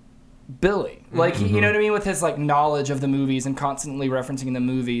Billy. Like, you know what I mean? With his like knowledge of the movies and constantly referencing the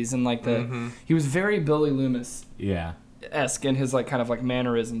movies and like he was very Billy Loomis. Yeah. Esque in his like kind of like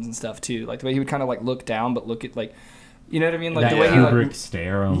mannerisms and stuff too, like the way he would kind of like look down but look at like, you know what I mean, like That the way he Kubrick like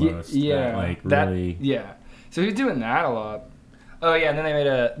stare almost. yeah, That, like that, really. yeah. So he's doing that a lot. Oh yeah, and then they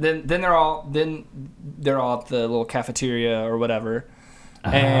made then they're all at the little cafeteria or whatever,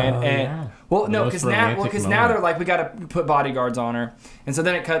 and yeah. well The no most because now romantic now they're moment. like, we got to put bodyguards on her, and so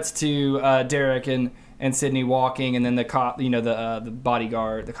then it cuts to Derek and Sydney walking, and then the cop, the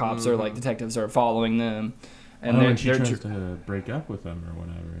bodyguard, the cops are like detectives are following them. And she tries to break up with him or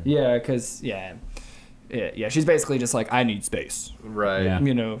whatever. Yeah, because she's basically just like, I need space, Right.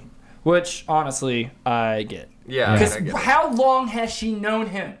 Yeah. Which honestly I get. Yeah. Because I get it. how long has she known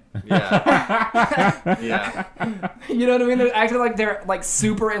him? Yeah. Yeah. You know what I mean? They're acting like they're like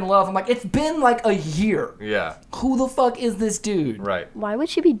super in love. I'm like, it's been like a year. Yeah. Who the fuck is this dude? Right. Why would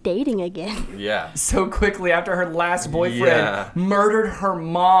she be dating again? Yeah. So quickly after her last boyfriend Yeah. murdered her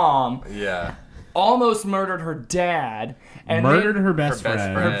mom, Yeah. almost murdered her dad, and Murdered then her best Her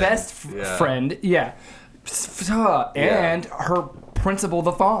best friend. her best Yeah. friend, yeah. And her principal,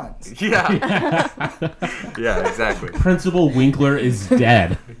 the Fonz. Yeah. Yeah. Exactly. Principal Winkler is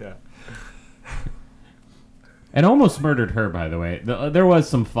dead. Yeah. And almost murdered her, by the way. There was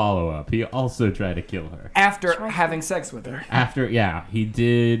some follow-up. He also tried to kill her. After having sex with her. After, yeah, he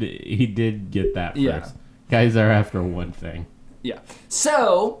did get that first. Yeah. Guys are after one thing. Yeah.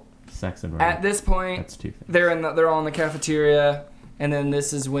 So, Sex and at romance. this point, That's two things. they're all in the cafeteria, and then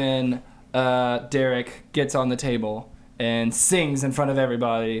this is when Derek gets on the table and sings in front of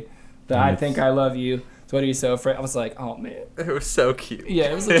everybody that I Nice. think I love you. So what are you so afraid? I was like, oh man. It was so cute.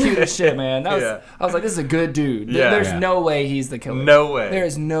 Yeah, it was the cutest shit, man. That was, Yeah. I was like, this is a good dude. Yeah. There's Yeah. no way he's the killer. No way. There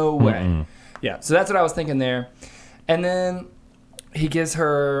is no way. Mm-mm. Yeah, so that's what I was thinking there. And then he gives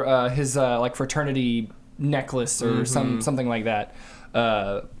her his like fraternity necklace or something like that.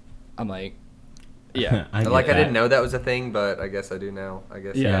 I'm like, yeah. I get Like I that. didn't know that was a thing, but I guess I do now. I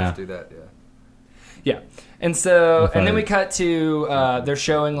guess Yeah. you guys do that. Yeah. Yeah. And so, With and then a- we cut to, they're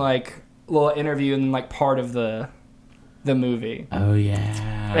showing like a little interview and like part of the movie. Oh,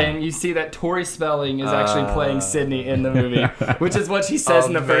 yeah. And you see that Tori Spelling is actually playing Sydney in the movie, which is what she says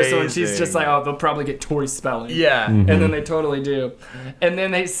in the first one. She's just like, oh, they'll probably get Tori Spelling. Yeah. And then they totally do. And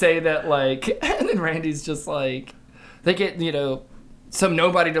then they say that like, and then Randy's just like, they get, some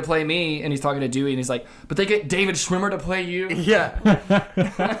nobody to play me, and he's talking to Dewey, and he's like, but they get David Schwimmer to play you. Yeah.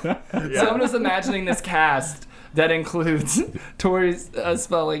 So I'm just imagining this cast that includes Tori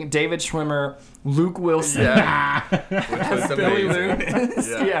Spelling, David Schwimmer, Luke Wilson. Yeah. Which was Billy amazing. Loomis.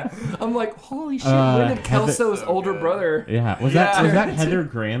 Yeah. Yeah. I'm like, holy shit, when did Kelso's older good. brother? Yeah, was Yeah. that Heather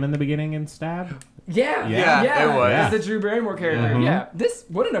Graham in the beginning in Stab? Yeah. Yeah, it was. It's the Drew Barrymore character. Mhm. Yeah.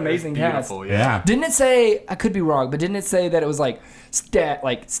 What an amazing cast. Beautiful, Yeah. Didn't it say, I could be wrong, but didn't it say that it was like stab,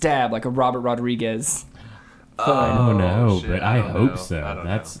 like a Robert Rodriguez? Oh no, shit, but I don't hope know. so. I don't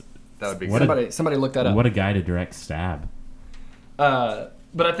That's know. That would be what good. Somebody look that up. what a guy to direct Stab. But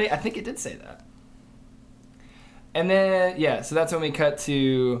I think it did say that. And then so that's when we cut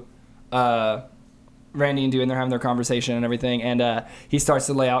to Randy and Dewey, and they're having their conversation and everything, and he starts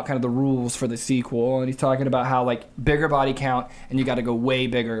to lay out kind of the rules for the sequel, and he's talking about how like bigger body count, and you got to go way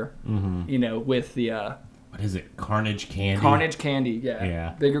bigger, you know, with the What is it? Carnage Candy. Carnage Candy,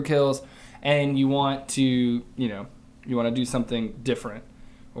 Yeah. bigger kills, and you want to do something different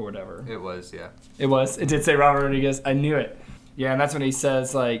or whatever. It was, yeah. It did say Robert Rodriguez. I knew it. Yeah, and that's when he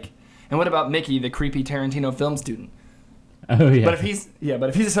says like, and what about Mickey, the creepy Tarantino film student? Oh yeah. But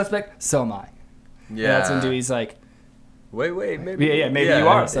if he's a suspect, so am I. Yeah. And that's when Dewey's like, Wait, maybe. maybe you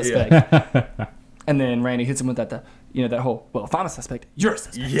are a suspect. And then Randy hits him with that whole, well, if I'm a suspect, you're a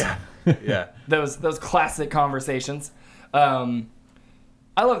suspect. Yeah. Yeah. Those classic conversations.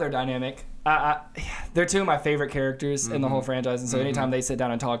 I love their dynamic. They're two of my favorite characters in the whole franchise, and so anytime they sit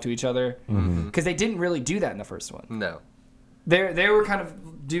down and talk to each other, because they didn't really do that in the first one. No. They were kind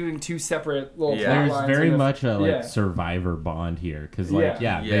of doing two separate little plot There's lines very in the- much a yeah. survivor bond here because they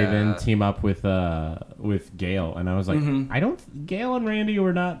Yeah. then team up with Gale, and I was like, Mm-hmm. I don't. Gale and Randy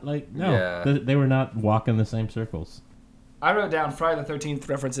were not like Yeah. they were not walking the same circles. I wrote down Friday the 13th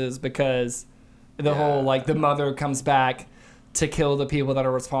references because the Yeah. whole like the mother comes back to kill the people that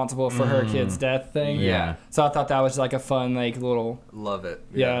are responsible for her kid's death thing. Yeah. So I thought that was like a fun like little Love it.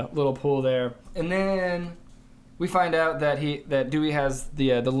 little pull there. And then we find out that Dewey has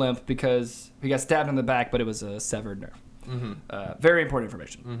the limp because he got stabbed in the back, but it was a severed nerve. Very important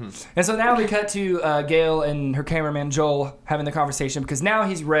information. And so now we cut to Gail and her cameraman Joel having the conversation because now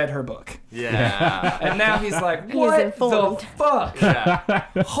he's read her book. Yeah. And now he's like, He is what the informed. fuck? Yeah.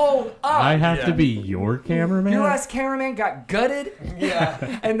 Hold up. I have to Yeah. be your cameraman. Your last cameraman got gutted?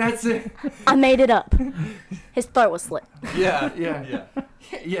 Yeah. And that's it. I made it up. His throat was slit. Yeah. Yeah. Yeah.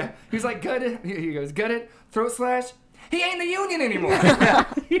 Yeah. He was like, gutted. He goes, gutted, throat slash. He ain't in the union anymore.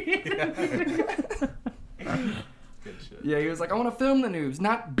 Good shit. Yeah, he was like, I want to film the news,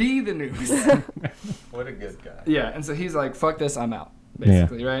 not be the news. What a good guy. Yeah, and so he's like, fuck this, I'm out,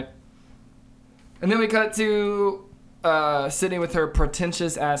 basically, right? And then we cut to Sydney with her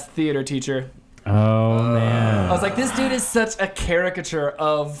pretentious-ass theater teacher. Oh man. I was like, this dude is such a caricature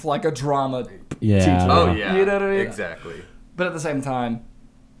of, like, a drama Yeah. teacher. Oh, yeah. You know what I mean? Exactly. But at the same time,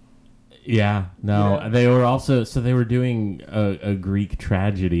 Yeah, no, Yeah. they were also they were doing a Greek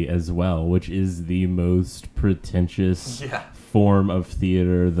tragedy as well, which is the most pretentious Yeah. form of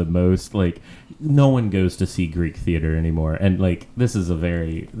theater. The most like no one goes to see Greek theater anymore, and like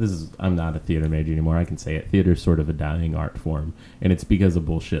I'm not a theater major anymore. I can say it. Theater's sort of a dying art form, and it's because of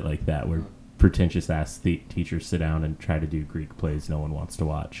bullshit like that where pretentious ass teachers sit down and try to do Greek plays no one wants to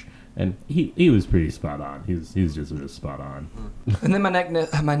watch. And he was pretty spot on. He's just spot on. and then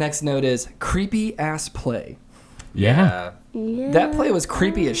my next note is creepy ass play. Yeah. Yeah. That play was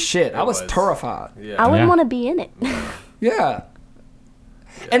creepy as shit. I was was. terrified. Yeah. I wouldn't Yeah. want to be in it. Yeah.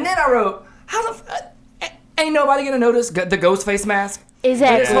 And then I wrote, how the ain't nobody gonna notice the ghost face mask? This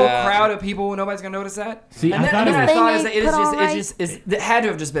Exactly. whole Yeah. crowd of people, nobody's gonna notice that. See, and I then, thought and it then was- I thought is Thing that they it is put just, on it right. just is it had to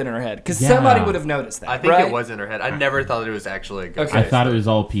have just been in her head because Yeah. somebody would have noticed that. I think right? it was in her head. I never thought it was actually a ghost. Okay. I thought it was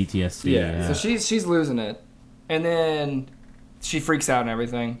all PTSD. Yeah. So she's losing it, and then she freaks out and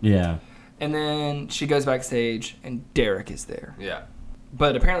everything, Yeah. and then she goes backstage and Derek is there, Yeah.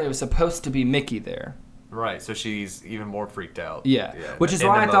 but apparently it was supposed to be Mickey there. Right. So she's even more freaked out. Yeah. Which is in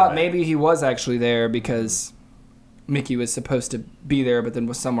why I the thought moment. maybe he was actually there because Mickey was supposed to be there, but then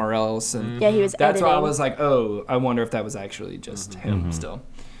was somewhere else, and Yeah, he was that's editing. why I was like, oh, I wonder if that was actually just him still.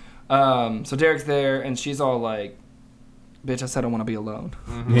 So Derek's there, and she's all like, bitch, I said I want to be alone.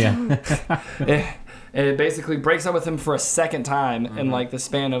 Yeah. It basically breaks up with him for a second time in like the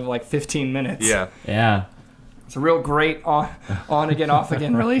span of like 15 minutes. Yeah. Yeah. It's a real great on again, off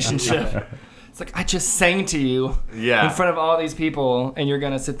again relationship. It's like, I just sang to you Yeah. in front of all these people, and you're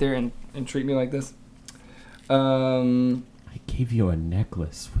going to sit there and treat me like this. I gave you a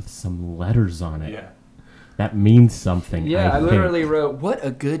necklace with some letters on it. Yeah. That means something. Yeah, I think. literally wrote, what a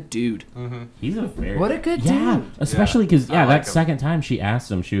good dude. He's a very What a good yeah, dude. especially because I like that him. second time she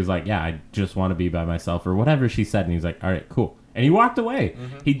asked him, she was like, "Yeah, I just want to be by myself" or whatever she said, and he's like, "All right, cool." And he walked away.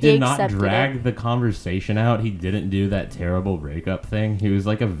 He did not accepted drag it. the conversation out. He didn't do that terrible breakup thing. He was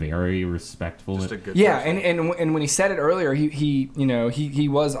like a very respectful. Just a good Yeah, person. and when he said it earlier, he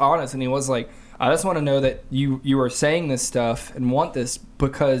was honest, and he was like, I just want to know that you are saying this stuff and want this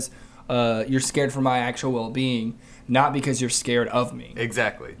because you're scared for my actual well-being, not because you're scared of me.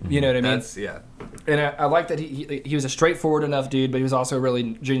 Exactly. You know what I mean? That's, yeah. And I like that he was a straightforward enough dude, but he was also a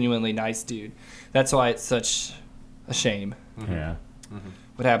really genuinely nice dude. That's why it's such a shame Yeah.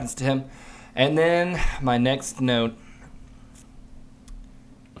 what happens to him. And then my next note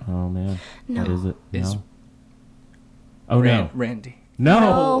Oh man. No. What is it? Is- No. Oh no. Randy.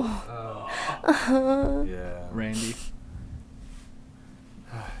 No. Yeah. Randy.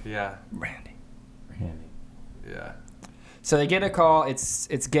 Yeah. Randy. Randy. Yeah. So they get a call.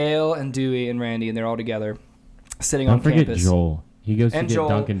 It's Gail and Dewey and Randy, and they're all together sitting Don't on forget campus. Joel. He goes And to get Joel,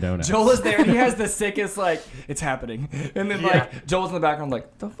 Dunkin' Donuts. Joel is there. And he has the sickest, like, it's happening. And then, Yeah. like, Joel's in the background,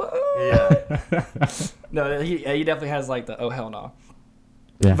 like, the fuck? Yeah. No, he definitely has, like, the oh, hell no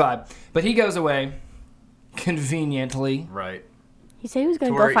Yeah. vibe. But he goes away conveniently. Right. He said he was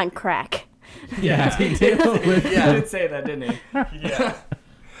going to Tori- go find crack. Yeah, he did. He did say that, didn't he? Yeah.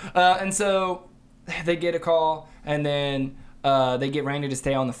 And so they get a call, and then they get Randy to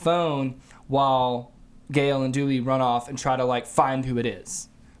stay on the phone while Gail and Dewey run off and try to, like, find who it is.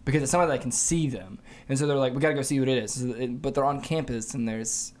 Because it's somebody that can see them. And so they're like, we got to go see what it is. But they're on campus, and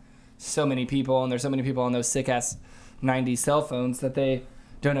there's so many people, and there's so many people on those sick-ass 90s cell phones that they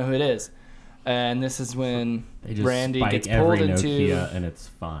don't know who it is. And this is when They just Randy spike gets every pulled into... Nokia and it's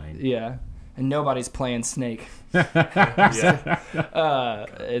fine. Yeah. And nobody's playing Snake. Yeah.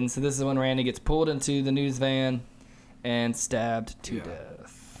 And so this is when Randy gets pulled into the news van and stabbed to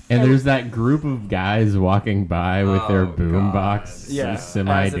death. And there's that group of guys walking by with their Oh, boom God. box, Yeah,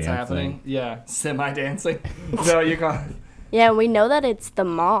 semi as it's happening. dancing. Yeah, semi-dancing. No, you can't. Yeah, we know that it's the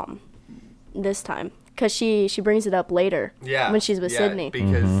mom this time because she brings it up later. Yeah. When she's with yeah, Sydney.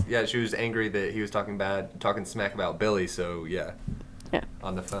 Because, yeah, she was angry that he was talking smack about Billy, so, yeah. Yeah.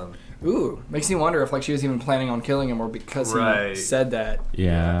 On the phone. Ooh, makes me wonder if, like, she was even planning on killing him or because he Right. said that.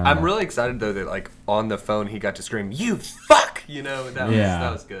 Yeah. I'm really excited, though, that, like, on the phone he got to scream, "You fuck!" You know, that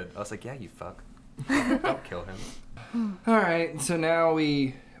was good. I was like, yeah, you fuck. Don't kill him. All right, so now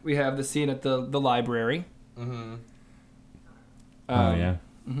we have the scene at the library. Mm-hmm. Oh, yeah.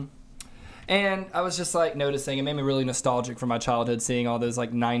 And I was just, like, noticing, it made me really nostalgic for my childhood seeing all those,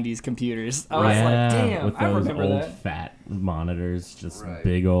 like, 90s computers. I was like, damn, with I those remember old that. fat monitors, just Right.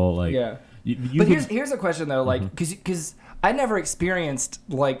 big old, like... Yeah. You But could- here's a question, though, like, because I never experienced,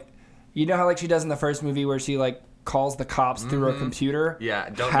 like, you know how, like, she does in the first movie where she, like, calls the cops through a computer? Yeah,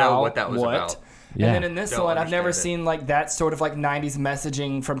 don't know what that was about. Yeah. And then in this Don't one, I've never understand it. seen, like, that sort of, like, 90s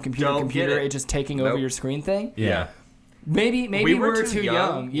messaging from computer to Don't computer, get it. it just taking over Nope. your screen thing. Yeah. Maybe We were we're too too young.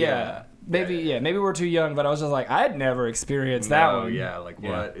 young. Yeah. Maybe maybe we're too young, but I was just like, I'd never experienced that No, one. yeah, like, Yeah.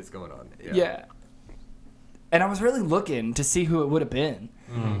 what is going on? Yeah. And I was really looking to see who it would have been.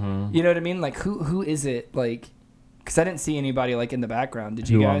 Mm-hmm. You know what I mean? Like, who is it? Like, because I didn't see anybody, like, in the background. Did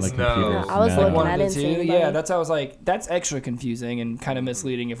you Who on guys? the No. computers? I was No. looking One I of the didn't see two? anybody. Yeah, that's how I was like, that's extra confusing and kind of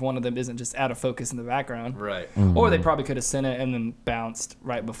misleading if one of them isn't just out of focus in the background. Right. Or they probably could have sent it and then bounced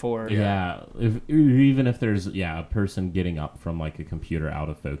right before. Yeah, even if there's a person getting up from like a computer out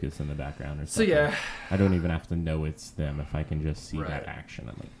of focus in the background or So something. yeah, I don't even have to know it's them if I can just see Right. that action.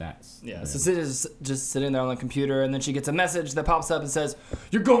 I'm like, that's yeah. them. So Sid is just sitting there on the computer, and then she gets a message that pops up and says,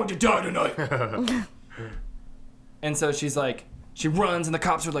 "You're going to die tonight." And so she's like, she runs, and the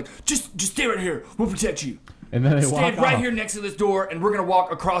cops are like, "Just stay right here. We'll protect you. And then they Stand walk right off. here next to this door, and we're gonna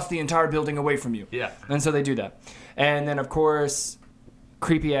walk across the entire building away from you." Yeah. And so they do that, and then of course,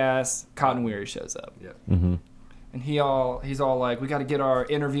 creepy ass Cotton Weary shows up, Yeah. Mm-hmm. and he's all like, "We got to get our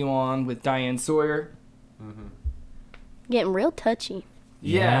interview on with Diane Sawyer." Getting real touchy.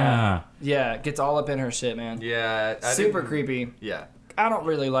 Yeah. Yeah, gets all up in her shit, man. Yeah. I Super didn't- creepy. Yeah. I don't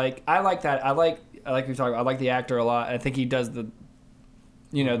really like. I like that. I like we talked about. I like the actor a lot. I think he does the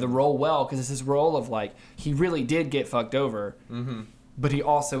role well because it's his role of like he really did get fucked over, but he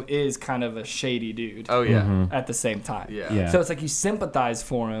also is kind of a shady dude Oh, yeah. Mm-hmm. at the same time. Yeah. Yeah. So it's like you sympathize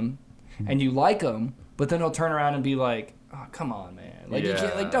for him and you like him, but then he'll turn around and be like, "Oh, come on, man! Like you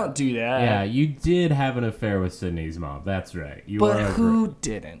can't, Yeah. don't do that." Yeah, you did have an affair with Sydney's mom. That's right. You But are a who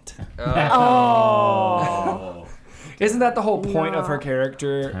didn't? Oh. Isn't that the whole point of No. her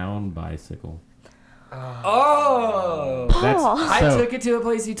character? town bicycle. Oh. That's I so- took it to a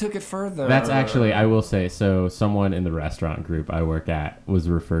place. You took it further. That's actually, I will say, so someone in the restaurant group I work at was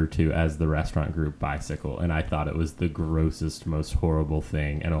referred to as the restaurant group bicycle, and I thought it was the grossest, most horrible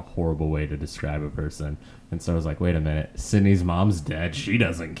thing and a horrible way to describe a person. And so I was like, wait a minute, Sydney's mom's dead. She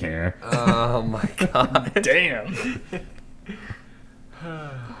doesn't care. Oh my god. Damn.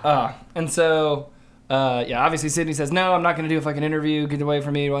 And so, obviously Sydney says, no, I'm not going to do a fucking interview. Get away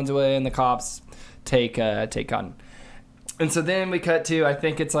from me. Runs away, and the cops take Cotton. And so then we cut to, I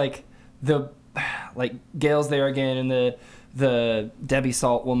think it's like Gail's there again, and the Debbie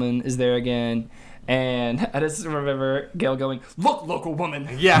Salt woman is there again. And I just remember Gail going, "Look, local woman."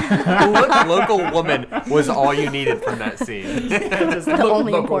 Yeah, look, local woman was all you needed from that scene. Just The look,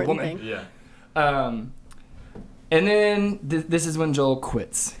 only local important woman. thing. Yeah. And then this is when Joel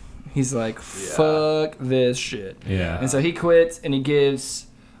quits. He's like, "Fuck this shit." Yeah. And so he quits, and he gives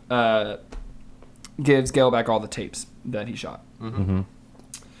Gail back all the tapes that he shot. Mm-hmm.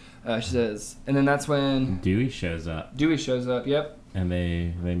 She says, and then that's when Dewey shows up, Dewey shows up. Yep. and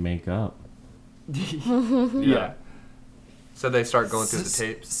they make up. Yeah. So they start going through the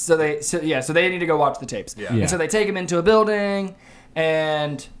tapes. So they need to go watch the tapes. Yeah. Yeah. And so they take him into a building,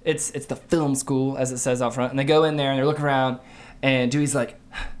 and it's the film school, as it says out front. And they go in there and they're looking around, and Dewey's like,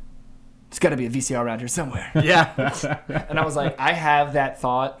 "There's got to be a VCR around here somewhere." Yeah. And I was like, I have that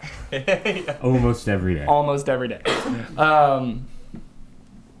thought Almost every day. almost every day.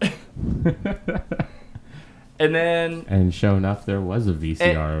 And then And sure enough, there was a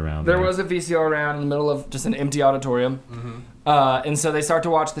VCR around there was a VCR around in the middle of just an empty auditorium. And so they start to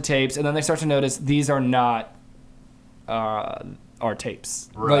watch the tapes, and then they start to notice these are not our tapes.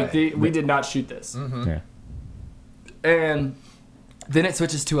 Right. Like, we did not shoot this. Yeah. And then it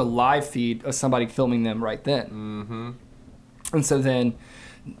switches to a live feed of somebody filming them right then. And so then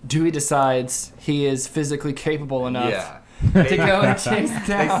Dewey decides he is physically capable enough Yeah. to go and chase They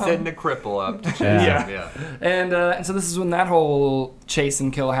down. send a cripple up to chase Yeah. him. Yeah. And so this is when that whole chase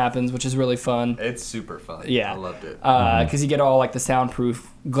and kill happens, which is really fun. It's super fun. Yeah. I loved it. Because you get all like the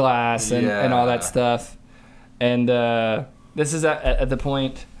soundproof glass and all that Yeah. stuff. And this is at the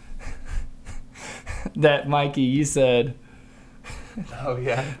point that, Mikey, you said Oh,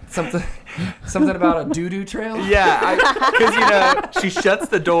 yeah. something about a doo-doo trail. Yeah, because, she shuts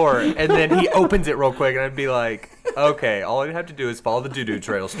the door, and then he opens it real quick, and I'd be like, okay, all I have to do is follow the doo-doo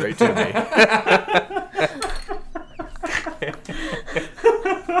trail straight to me.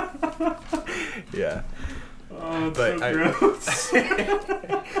 Yeah. Oh, But so I- gross.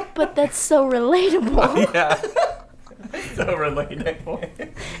 But that's so relatable. Yeah. So relatable.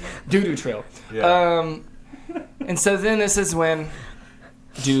 Doo-doo trail. Yeah. And so then this is when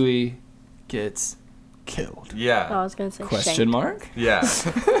Dewey gets killed. I Yeah. was gonna say Question shanked. mark? Yeah.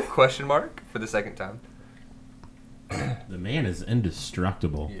 Question mark for the second time. The man is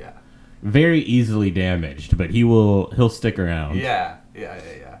indestructible. Yeah. Very easily damaged, but he'll stick around. Yeah.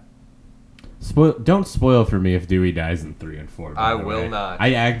 Don't spoil for me if Dewey dies in 3 and 4. by I the will way. not.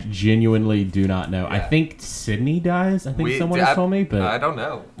 I genuinely do not know. I Yeah. think Sydney dies. I think someone has told me, but I don't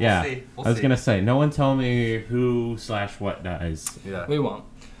know. We'll yeah, see. We'll I was see. gonna say no one told me who/what dies. Yeah. We won't.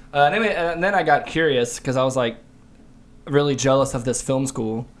 And then I got curious because I was like really jealous of this film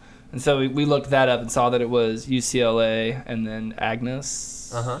school. And so we looked that up and saw that it was UCLA and then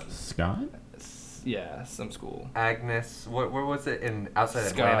Agnes. Scott? Yeah, some school. Agnes, where was it? Outside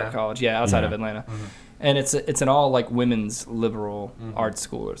Scott Atlanta? College. Yeah, outside of Yeah. Atlanta. And it's an all like women's liberal arts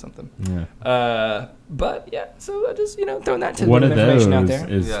school or something. Yeah. But yeah, so I just throwing that One of information those out there.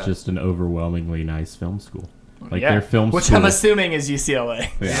 is Yeah. just an overwhelmingly nice film school. Like Yeah, their film which school. I'm assuming is UCLA.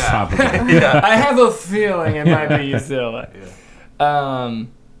 Yeah, probably. I have a feeling it might be UCLA.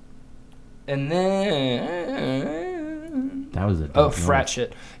 And then That was it. frat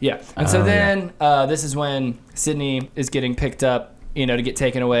shit. Yeah. And so Oh, then this is when Sydney is getting picked up, to get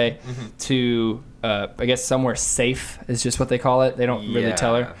taken away to I guess somewhere safe is just what they call it. They don't really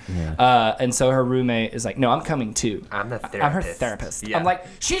tell her. Yeah. And so her roommate is like, "No, I'm coming too. I'm the therapist. I'm her therapist." Yeah. I'm like,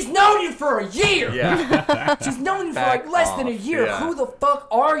 "She's known you for a year. Yeah. She's known you for Back like less than a off. year. Yeah. Who the fuck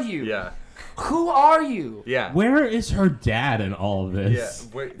are you? Yeah. Who are you?" Yeah. Where is her dad in all of Yeah. this?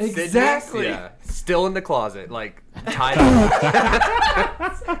 Sydney's- Exactly. Yeah. Still in the closet, like tied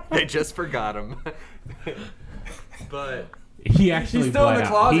up. They just forgot him. But He actually He's still in the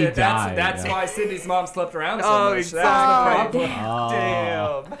bled out. He closet. died, That's yeah. why Sydney's mom slept around so oh, much. exactly. That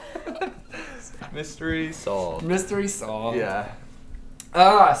was the problem. Damn. Mystery solved. Mystery solved. Yeah.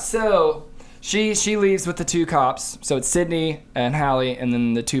 So she leaves with the two cops. So it's Sydney and Hallie, and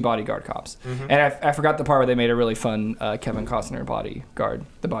then the two bodyguard cops. Mm-hmm. And I forgot the part where they made a really fun Kevin Costner bodyguard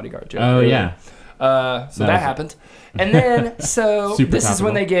joke. Oh, earlier. yeah. So that was- happened. And then, so Super this is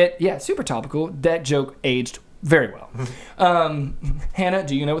when topical. they get, super topical. That joke aged very well. Hannah,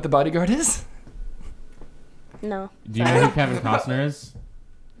 do you know what the bodyguard is? No. Do you know who Kevin Costner is?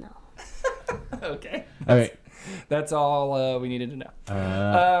 Okay. All right. That's all we needed to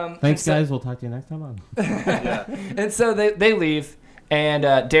know. Thanks, and so- guys. We'll talk to you next time on. And so they leave, and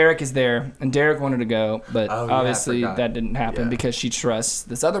Derek is there, and Derek wanted to go, but Oh, yeah, I obviously forgot. that didn't happen Yeah. because she trusts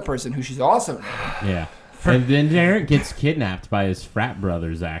this other person who she's also known. Yeah. And then Derek gets kidnapped by his frat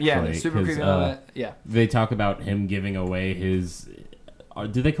brothers, actually. Yeah, they're super 'cause, creepy on that. Yeah. They talk about him giving away his.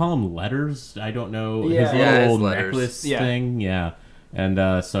 Do they call them letters? I don't know. Yeah. His Yeah, little his letters. necklace Yeah. thing. Yeah.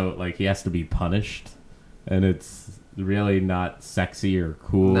 And so, like, he has to be punished. And it's really not sexy or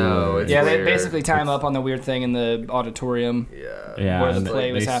cool. No, or- it's Yeah, they weird. basically tie him up on the weird thing in the auditorium. Yeah, where the and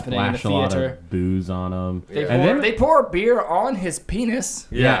play was they happening in the splash a lot theater. of booze on him. They, And pour, then, they pour beer on his penis.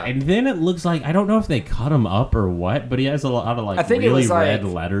 yeah, and then it looks like, I don't know if they cut him up or what, but he has a lot of, like, I think it really was, like, red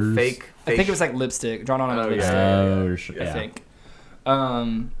letters. Fake. I think it was like lipstick, drawn on Oh, a yeah. lipstick. Oh, I yeah. think.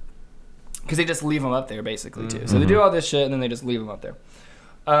 Because they just leave him up there basically too. So they do all this shit and then they just leave him up there.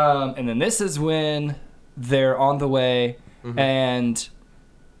 And then this is when they're on the way, and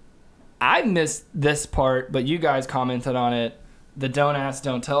I missed this part, but you guys commented on it. The don't ask,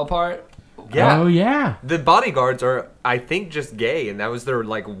 don't tell part. Yeah. Oh, yeah. The bodyguards are, I think, just gay, and that was their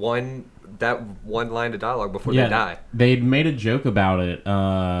like one line of dialogue before they die. They'd made a joke about it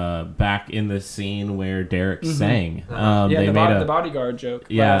back in the scene where Derek sang. Yeah, they the, made the bodyguard joke.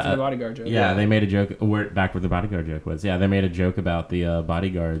 Right Yeah, after the bodyguard joke. Yeah, they made a joke back where the bodyguard joke was. Yeah, they made a joke about the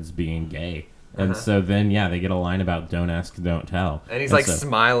bodyguards being gay. And so then, they get a line about don't ask, don't tell. And he's like so-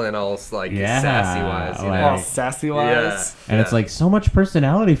 smiling all like Yeah, sassy wise, you like- know? All sassy wise. And it's like so much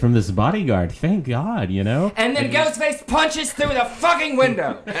personality from this bodyguard. Thank God, you know? And then Ghostface punches through the fucking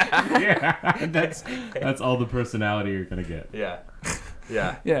window. Yeah, that's all the personality you're gonna get. Yeah.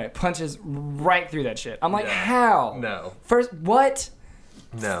 Yeah. Yeah, it punches right through that shit. I'm like, No. how? No. First, what?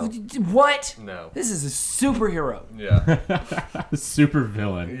 No. What? No. This is a superhero. Yeah. Super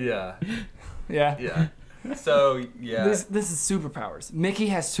villain. Yeah. Yeah. Yeah. So yeah. This is superpowers. Mickey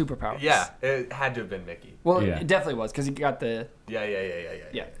has superpowers. Yeah. It had to have been Mickey. Well, Yeah. it definitely was because he got the Yeah.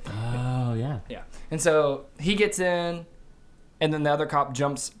 Oh yeah. yeah. And so he gets in, and then the other cop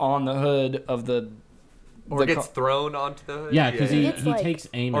jumps on the hood of the. Or the gets thrown onto the hood. Yeah, because he It's like- takes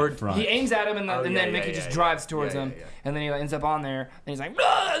aim Or at front. He aims at him, and, Oh, and yeah, then yeah, Mickey yeah, just yeah. drives towards Yeah, him, yeah. and then he ends up on there, and he's like,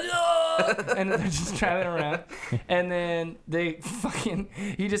 and they're just driving around, and then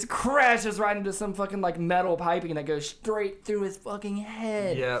he just crashes right into some fucking like metal piping that goes straight through his fucking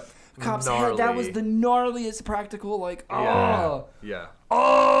head. Yep. Cop's head. That was the gnarliest practical. Like, oh, Yeah.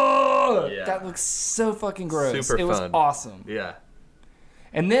 Yeah. that looks so fucking gross. Super it was fun. awesome. Yeah.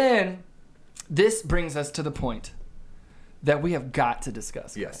 And then this brings us to the point that we have got to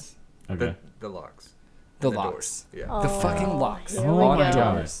discuss. Yes. Okay. The locks. The And locks. doors. Yeah. Oh, The fucking locks here we on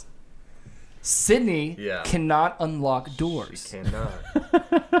go. doors. Sydney Yeah. cannot unlock doors.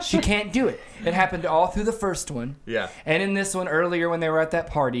 Cannot. She can't do it. It happened all through the first one. Yeah. And in this one earlier when they were at that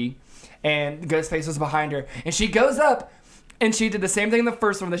party and Ghostface was behind her and she goes up and she did the same thing in the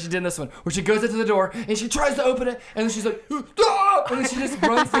first one that she did in this one where she goes up to the door and she tries to open it and then she's like ah! And then she just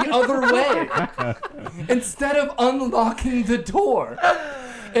runs the other way instead of unlocking the door.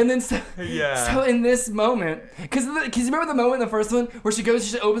 And then so in this moment, because you remember the moment in the first one where she goes,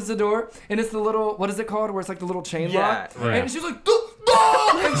 she opens the door, and it's the little, what is it called, where it's like the little chain lock? right. And she's like,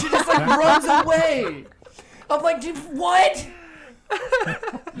 "Ah!" And she just like runs away. I'm like, dude, what?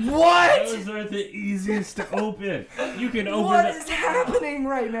 What? Those are the easiest to open. You can open What it. is happening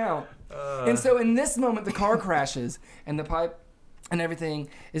right now? And so in this moment, the car crashes, and the pipe and everything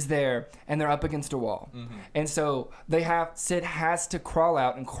is there, and they're up against a wall. And so Sid has to crawl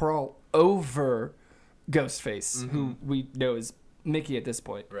out and crawl over Ghostface, who we know is Mickey at this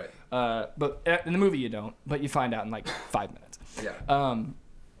point. Right. But in the movie you don't, but you find out in like 5 minutes. Yeah.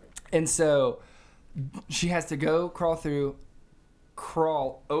 And so she has to go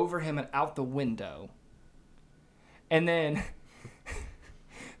crawl over him and out the window. And then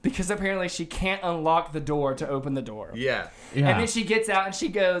because apparently she can't unlock the door to open the door. Yeah. Yeah. And then she gets out and she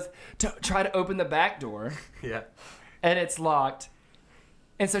goes to try to open the back door Yeah. and it's locked.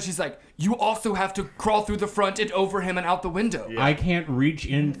 And so she's like, you also have to crawl through the front and over him and out the window. Yeah. I can't reach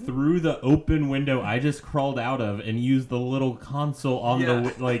in through the open window I just crawled out of and use the little console on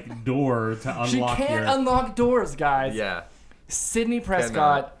the door to She unlock can't unlock doors, guys. Yeah. Sidney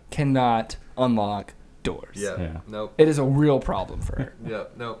Prescott cannot unlock doors. Yeah. Yeah. Nope. It is a real problem for her. Yeah.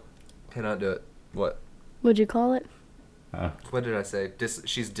 Nope. Cannot do it. What? What'd you call it? What did I say?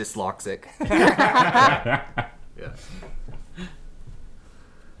 She's dyslexic. Yeah.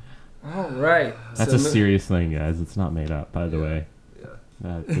 All right. That's So a serious thing, guys. It's not made up, by the way.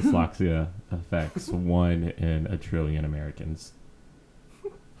 Yeah. Dyslexia affects 1 in a trillion Americans.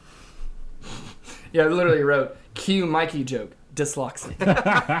 Yeah, I literally wrote, cue Mikey joke, dyslexia.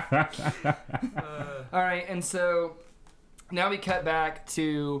 All right, and so now we cut back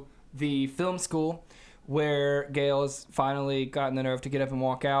to the film school where Gail has finally gotten the nerve to get up and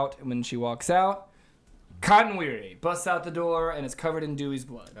walk out. And when she walks out, Cotton Weary busts out the door and is covered in Dewey's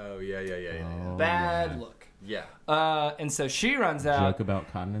blood. Oh, yeah. Bad look. Yeah. And so she runs out. Joke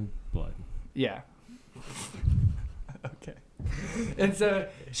about cotton and blood. Yeah. Okay. And so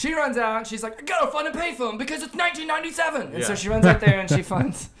she runs out and she's like, I gotta find a payphone because it's 1997. And so Yeah. she runs out there and she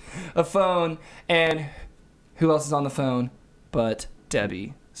finds a phone. And who else is on the phone but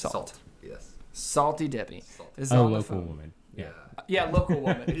Debbie Salt? Yes. Salty Debbie is Oh, on the local phone. woman. Yeah. Yeah, local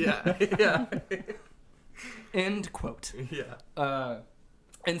woman. Yeah. End quote. Yeah.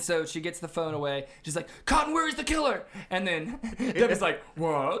 And so she gets the phone away. She's like, Cotton Weary's the killer. And then Debbie's like,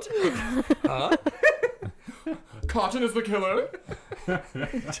 what? Huh? Cotton is the killer?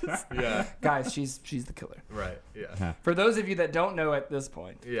 Yeah. Guys, she's the killer. Right. Yeah. For those of you that don't know at this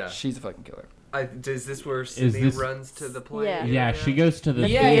point, Yeah. she's a fucking killer. Is this where Sydney this- runs to the plane? Yeah. Yeah, she goes to the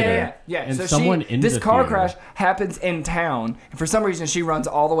Yeah, theater. yeah. And so someone in this the car theater. crash happens in town, and for some reason she runs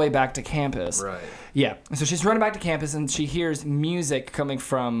all the way back to campus. Right. Yeah. And so she's running back to campus, and she hears music coming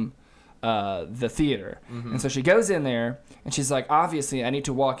from the theater. Mm-hmm. And so she goes in there, and she's like, obviously, I need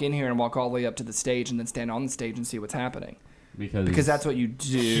to walk in here and walk all the way up to the stage, and then stand on the stage and see what's happening. Because that's what you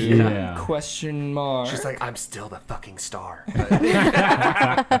do. Yeah. Question mark. She's like, I'm still the fucking star.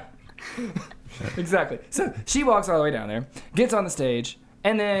 Exactly. So she walks all the way down there, gets on the stage,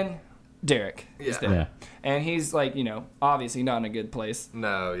 and then Derek is there. Yeah. And he's like, obviously not in a good place.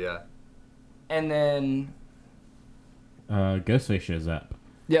 No, yeah. And then, Ghostface shows up.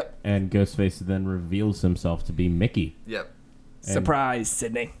 yep, And Ghostface then reveals himself to be Mickey. Yep. And- surprise,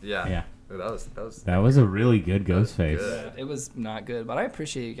 Sydney. Yeah. Yeah. That was That was a really good Ghostface. good. It was not good, but I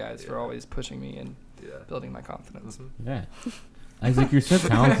appreciate you guys for always pushing me and Yeah. building my confidence. Yeah. Isaac, you're so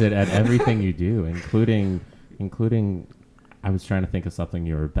talented at everything you do, including I was trying to think of something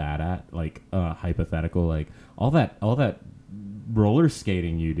you were bad at, like hypothetical, like all that roller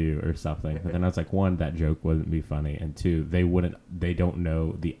skating you do or something. But then I was like, 1, that joke wouldn't be funny, and 2, they don't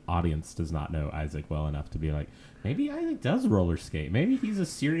know, the audience does not know Isaac well enough to be like, maybe Isaac does roller skate. Maybe he's a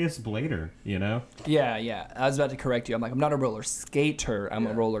serious blader, Yeah. I was about to correct you. I'm like, I'm not a roller skater. I'm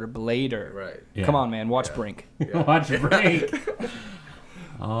a roller blader. Right. Yeah. Come on, man. Watch Brink. Watch Break.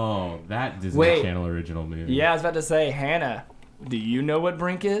 Oh, that Disney Wait. Channel original movie. Yeah, I was about to say, Hannah, do you know what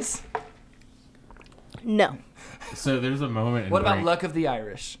Brink is? No. So there's a moment in What about Brink- Luck of the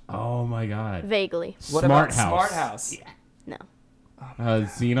Irish? Oh my god. Vaguely. What Smart about House. Smart House? No.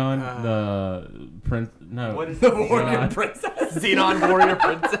 Xenon, the prince. No. What is The Warrior Xenon. Princess. Xenon Warrior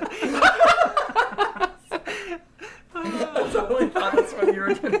Princess? I totally thought that's what you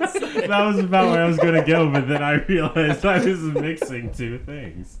were going to say. That was about where I was gonna go, but then I realized I was mixing two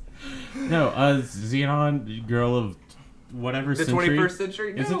things. No, Xenon, girl of whatever The century. 21st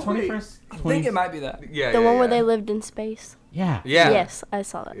century? Is it No, wait. 21st? I think it might be that. Yeah. The one where they lived in space. Yeah. Yeah. Yes, I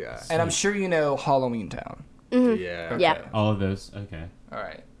saw that. Yeah. And I'm sure you know Halloween Town. Yeah. Yeah. Okay. All of those. Okay. All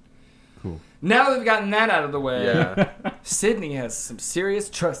right. Cool. Now that we've gotten that out of the way, Yeah. Sydney has some serious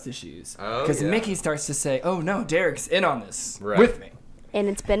trust issues. Oh, Because yeah. Mickey starts to say, oh no, Derek's in on this Right. with me. And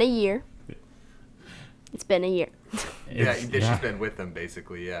it's been a year. It's been a year. Yeah, It's- she's been with them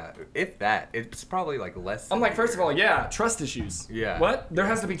basically. Yeah, if that, it's probably like less. I'm than like, a first of year. all, yeah, trust issues. Yeah. What? There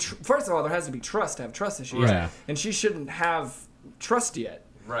has to be, first of all, there has to be trust to have trust issues. Yeah. And she shouldn't have trust yet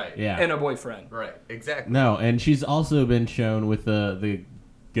Right. Yeah. in a boyfriend. Right. Exactly. No, and she's also been shown with the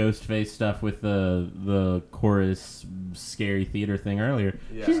ghost face stuff with the chorus scary theater thing earlier.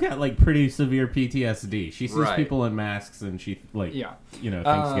 Yeah. She's got like pretty severe PTSD. She sees Right. people in masks and she like Yeah. thinks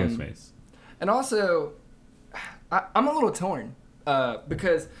ghost face. And also, I'm a little torn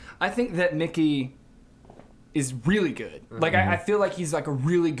because I think that Mickey is really good. Like, I feel like he's like a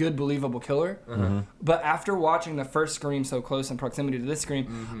really good, believable killer. But after watching the first Scream so close in proximity to this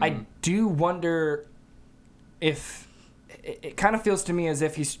Scream, I do wonder if it kind of feels to me as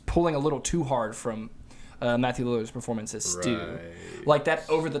if he's pulling a little too hard from Matthew Lillard's performance as Stu. Right. Like that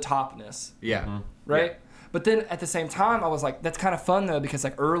over-the-topness. Yeah. Right? But then at the same time, I was like, that's kind of fun, though, because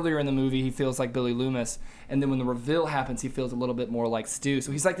like earlier in the movie, he feels like Billy Loomis. And then when the reveal happens, he feels a little bit more like Stu.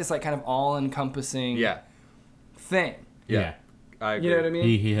 So he's like this like kind of all-encompassing Yeah. thing. Yeah. I agree. You know what I mean?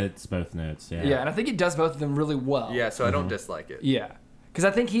 He hits both notes. Yeah. Yeah, and I think he does both of them really well. Yeah, so I don't dislike it. Yeah, because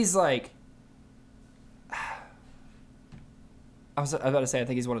I think he's like. I was about to say I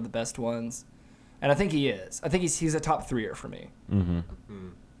think he's one of the best ones, and I think he is. I think he's a top 3er for me. Mm-hmm.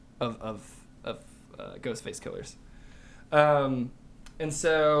 Of Ghostface killers. And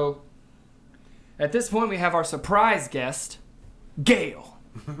so at this point we have our surprise guest, Gale.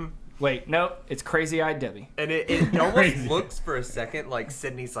 Wait, no, it's Crazy-Eyed Debbie. And it almost looks for a second like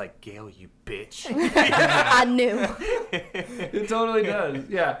Sydney's like, Gale, you bitch. I knew. It totally does.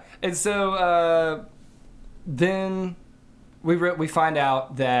 Yeah. And so then we find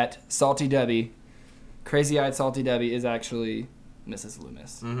out that Salty Debbie, Crazy-Eyed Salty Debbie, is actually Mrs.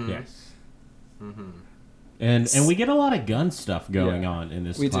 Loomis. Mm-hmm. Yes. Mm-hmm. And we get a lot of gun stuff going on in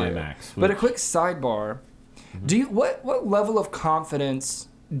this We climax. do. But a quick sidebar: do you what level of confidence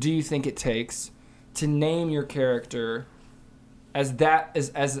do you think it takes to name your character as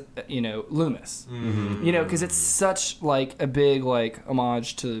you know, Loomis? Mm-hmm. You know, because it's such like a big like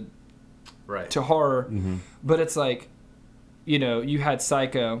homage to horror, but it's like, you know, you had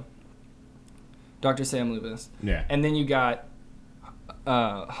Psycho, Dr. Sam Loomis, and then you got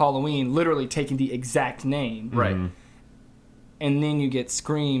Halloween literally taking the exact name, Right. and then you get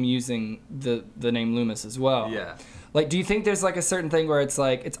Scream using the name Loomis as well. Yeah. Like, do you think there's like a certain thing where it's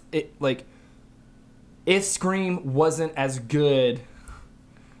like like if Scream wasn't as good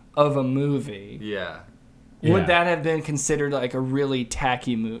of a movie, would that have been considered like a really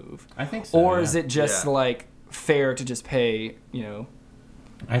tacky move? I think so. Or is it just like fair to just pay, you know?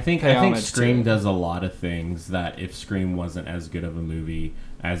 I think homage Scream to. does a lot of things that if Scream wasn't as good of a movie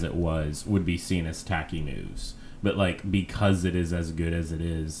as it was, would be seen as tacky moves. But like because it is as good as it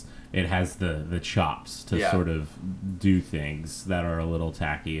is, it has the chops to sort of do things that are a little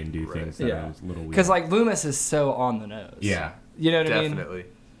tacky and do things that are a little weird. Because like Loomis is so on the nose. Yeah. You know what I mean? Definitely.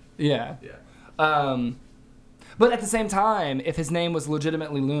 Yeah. But at the same time, if his name was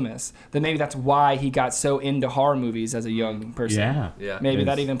legitimately Loomis, then maybe that's why he got so into horror movies as a young person. Yeah. Maybe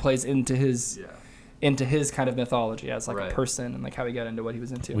that even plays into his kind of mythology as like a person and like how he got into what he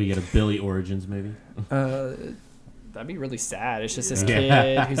was into. We get a Billy Origins movie. That'd be really sad. It's just this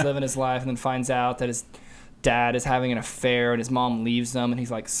kid who's living his life and then finds out that his dad is having an affair and his mom leaves them and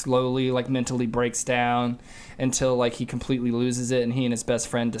he's like slowly like mentally breaks down until like he completely loses it and he and his best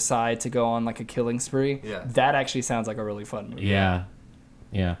friend decide to go on like a killing spree. Yeah. That actually sounds like a really fun movie. Yeah.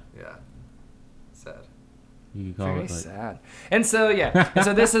 Sad. You call Very it like, sad. And so and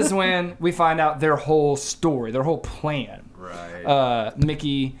so this is when we find out their whole story, their whole plan. Right.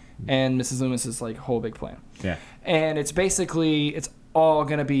 Mickey and Mrs. Loomis's like whole big plan. Yeah. And it's all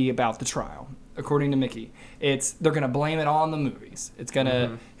gonna be about the trial, according to Mickey. They're gonna blame it on the movies. It's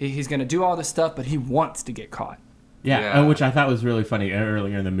gonna he's gonna do all this stuff, but he wants to get caught. Yeah, which I thought was really funny.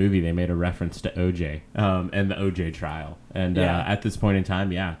 Earlier in the movie, they made a reference to OJ and the OJ trial. And at this point in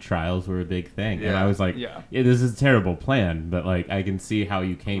time, trials were a big thing. And I was like, this is a terrible plan, but like I can see how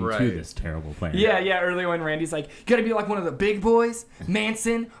you came to this terrible plan. Yeah, earlier when Randy's like, you gotta be like one of the big boys,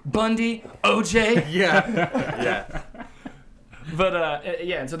 Manson, Bundy, OJ. Yeah. But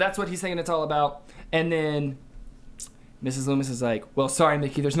and so that's what he's thinking it's all about. And then Mrs. Loomis is like, well, sorry,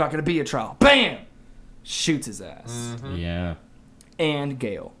 Mickey, there's not gonna be a trial. Bam! Shoots his ass. Mm-hmm. Yeah. And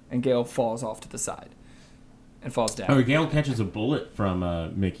Gale falls off to the side and falls down. Oh, Gale catches a bullet from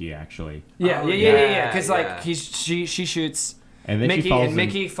Mickey, actually. Yeah. Because like she shoots and then Mickey, she falls and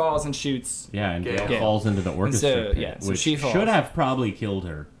Mickey falls and shoots. Yeah, and Gale falls into the orchestra pit, so which she falls. should have probably killed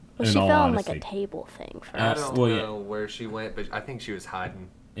her. Well, she fell on like a table thing first. I don't know where she went, but I think she was hiding.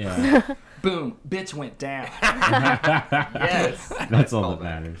 Yeah. Boom, bitch went down. Yes. That's all that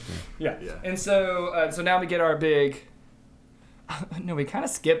matters. Yeah. And so now we get our big. No, we kind of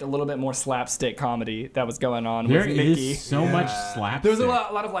skipped a little bit more slapstick comedy that was going on with Mickey. Is so much slapstick. There was a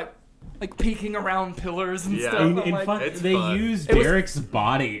lot of like peeking around pillars and stuff. They use Derek's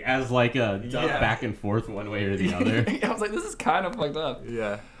body as like a back and forth one way or the other. I was like, this is kind of fucked up.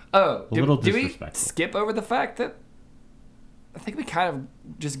 Yeah. Oh, a little do we disrespectful. skip over the fact that I think we kind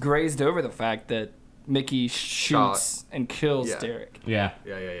of just grazed over the fact that Mickey shoots and kills Derek. Yeah.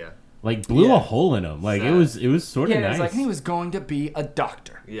 Yeah. Like blew a hole in him. Like it was sort of nice. Yeah, it was like he was going to be a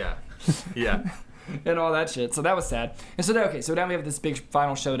doctor. Yeah. And all that shit. So that was sad. And so now we have this big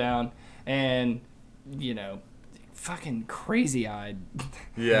final showdown, and you know, fucking crazy-eyed.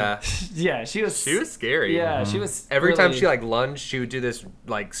 Yeah. Yeah, she was scary. Yeah, she was. Every time she like lunged, she would do this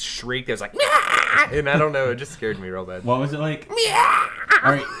like shriek that was like, and I don't know, it just scared me real bad. What was it like?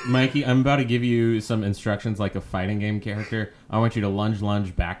 All right, Mikey, I'm about to give you some instructions like a fighting game character. I want you to lunge,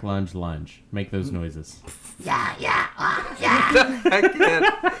 lunge, back lunge, lunge. Make those noises. I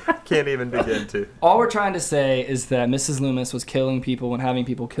can't even begin to. All we're trying to say is that Mrs. Loomis was killing people and having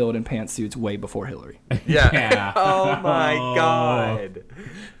people killed in pantsuits way before Hillary. Yeah. Yeah. Oh my God.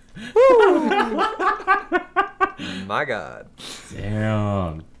 My God.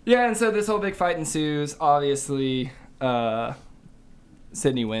 Damn. Yeah, and so this whole big fight ensues. Obviously,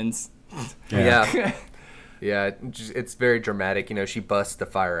 Sydney wins. Yeah. Yeah, it's very dramatic. You know, she busts the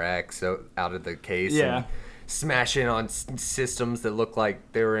fire axe out of the case. Yeah. And smashing on systems that look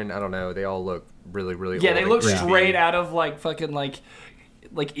like they were in, I don't know, they all look really, really Yeah, old they and look creepy. straight out of like fucking like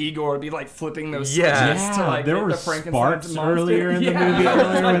Igor would be like flipping those Yeah. switches to like There get were the Frankenstein's sparks monster. earlier in the Yeah, movie I was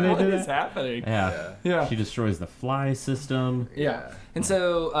earlier like, when they what did is it. happening? Yeah. Yeah. She destroys the fly system. Yeah. And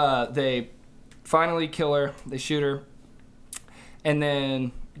so they finally kill her. They shoot her. And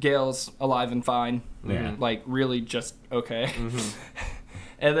then Gail's alive and fine. Yeah. Like, really just okay.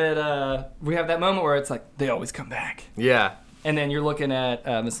 And then we have that moment where it's like, they always come back. Yeah. And then you're looking at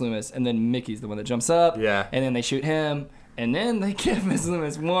Miss Loomis, and then Mickey's the one that jumps up. Yeah. And then they shoot him. And then they give Miss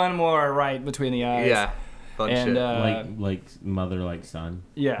Loomis one more right between the eyes. Yeah. Fun And, shit. Like mother, like son.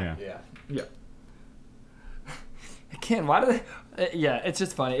 yeah. Yeah. Yeah. Again, why do they... yeah, it's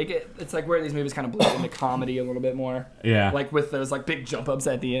just funny. It's like where these movies kind of blend into comedy a little bit more. Yeah. Like with those like big jump ups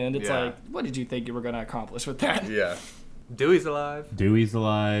at the end. It's Yeah. like, what did you think you were going to accomplish with that? Yeah. Dewey's alive. Dewey's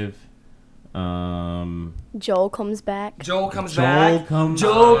alive. Joel comes back. Joel comes Joel back. comes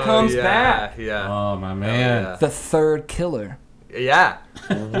Joel back. comes yeah, back. Yeah. Oh my man. yeah. The third killer. Yeah.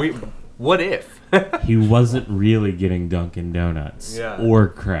 What if? He wasn't really getting Dunkin' Donuts Yeah. or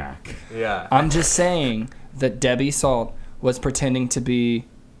crack. Yeah. I'm just saying that Debbie Salt was pretending to be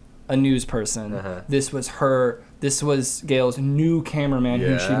a news person. Uh-huh. This was Gail's new cameraman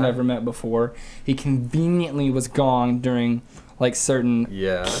who she'd Yeah. never met before. He conveniently was gone during like certain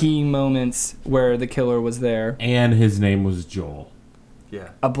Yeah. key moments where the killer was there. And his name was Joel. Yeah.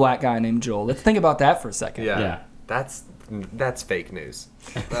 A black guy named Joel. Let's think about that for a second. Yeah. Yeah. That's fake news.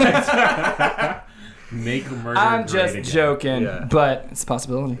 Make murder I'm great just again. joking, Yeah. but it's a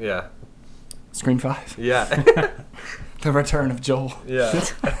possibility. Yeah. Scream 5. Yeah. The return of Joel. Yeah.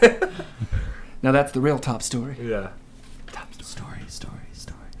 Now that's the real top story. Yeah. Story.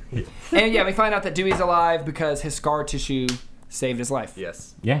 And yeah, we find out that Dewey's alive because his scar tissue saved his life.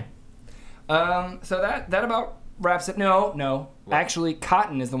 Yes. Yeah. So that about wraps it. No. Actually,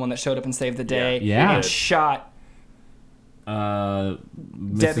 Cotton is the one that showed up and saved the day. Yeah. And shot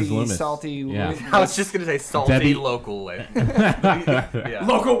Mrs. Debbie Loomis. Salty. Yeah. I was just gonna say salty Debbie- local. Yeah.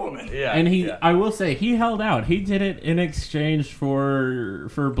 Local woman. Yeah. And Yeah. I will say, he held out. He did it in exchange for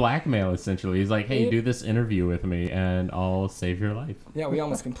blackmail, essentially. He's like, hey, do this interview with me, and I'll save your life. Yeah, we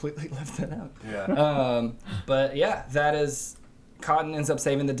almost completely left that out. Yeah. But yeah, that is Cotton ends up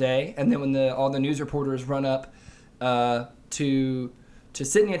saving the day, and then when all the news reporters run up to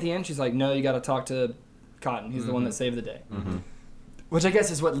Sydney at the end, she's like, "No, you got to talk to Cotton. He's the one that saved the day." Mm-hmm. Which I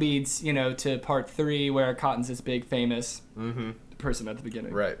guess is what leads, to part 3, where Cotton's this big famous person at the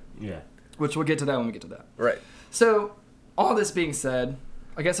beginning. Right. Yeah. Which we'll get to that when we get to that. Right. So, all this being said,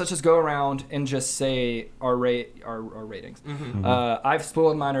 I guess let's just go around and just say our ratings. I've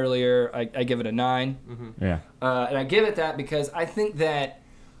spoiled mine earlier. I give it a 9. Yeah. And I give it that because I think that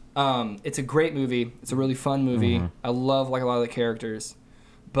it's a great movie. It's a really fun movie. I love like a lot of the characters,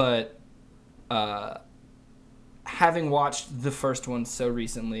 but having watched the first one so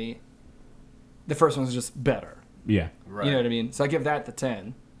recently, the first one's just better. Yeah. Right. You know what I mean? So I give that the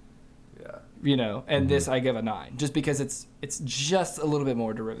 10. Yeah. And this I give a 9, just because it's just a little bit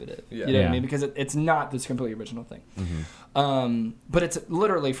more derivative. Yeah. You know what Yeah. I mean? Because it's not this completely original thing. But it's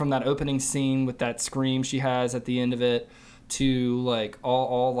literally from that opening scene with that scream she has at the end of it to like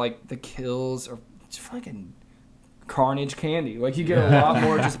all like the kills are fucking carnage candy. Like you get a lot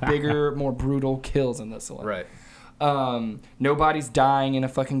more just bigger, more brutal kills in this one. Right. Nobody's dying in a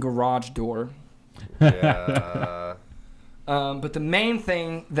fucking garage door. Yeah. But the main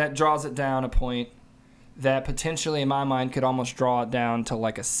thing that draws it down a point that potentially in my mind could almost draw it down to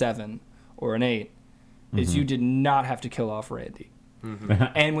like a 7 or an 8 is you did not have to kill off Randy.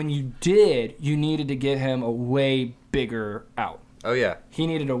 And when you did, you needed to get him a way bigger out. Oh yeah. He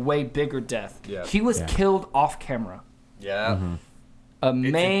needed a way bigger death. Yeah. He was Yeah. killed off camera. Yeah. A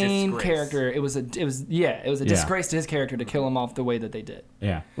main disgrace. character. It was a disgrace to his character to kill him off the way that they did.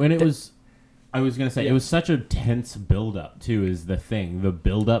 Yeah. When it was, I was going to say, it was such a tense build-up, too, is the thing. The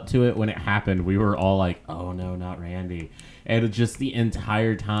build-up to it, when it happened, we were all like, oh, no, not Randy. and just the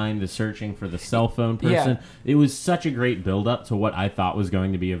entire time the searching for the cell phone person. It was such a great build up to what I thought was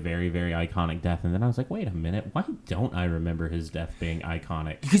going to be a very, very iconic death, and then I was like, wait a minute, why don't I remember his death being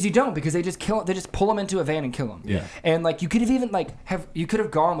iconic? Because you don't, because they just pull him into a van and kill him. Yeah. And like you could have even you could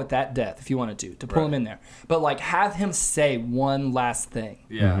have gone with that death if you wanted to pull him in there, but like have him say one last thing.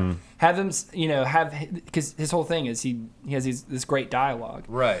 Yeah. Have him, because his whole thing is he has this great dialogue.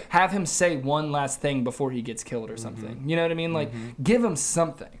 Right. Have him say one last thing before he gets killed or something. You know what I mean? Like, give him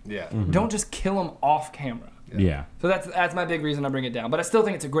something. Yeah. Don't just kill him off camera. Yeah. So that's my big reason I bring it down. But I still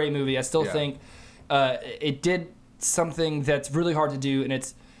think it's a great movie. I still think it did something that's really hard to do, and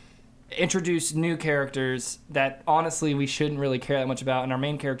it's introduce new characters that honestly we shouldn't really care that much about, and our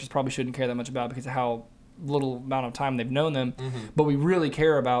main characters probably shouldn't care that much about because of how little amount of time they've known them, but we really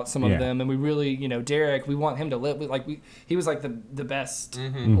care about some of them, and we really, Derek, we want him to live. He was like the best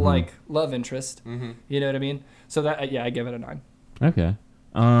like love interest. You know what I mean? So that I give it a 9. Okay.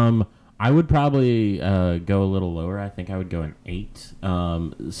 I would probably go a little lower. I think I would go an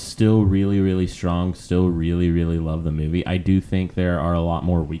 8. Still really, really strong. Still really, really love the movie. I do think there are a lot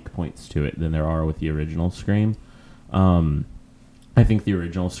more weak points to it than there are with the original Scream. I think the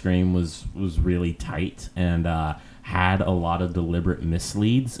original Scream was really tight and had a lot of deliberate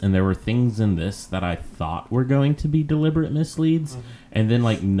misleads, and there were things in this that I thought were going to be deliberate misleads, and then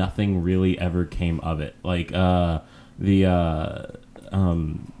like nothing really ever came of it. Like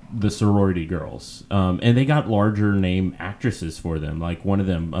the sorority girls, and they got larger name actresses for them. Like one of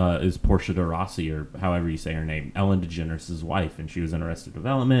them is Portia de Rossi, or however you say her name, Ellen DeGeneres' wife, and she was in Arrested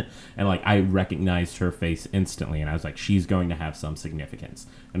Development, and like I recognized her face instantly, and I was like, she's going to have some significance.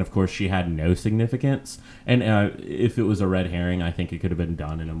 And of course she had no significance, and if it was a red herring, I think it could have been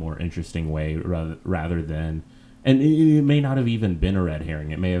done in a more interesting way rather than, and it may not have even been a red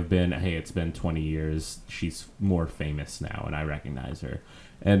herring. It may have been, hey, it's been 20 years, she's more famous now and I recognize her.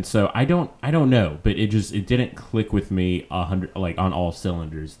 And so I don't know, but it didn't click with me 100 like on all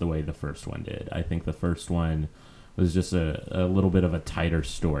cylinders the way the first one did. I think the first one was just a little bit of a tighter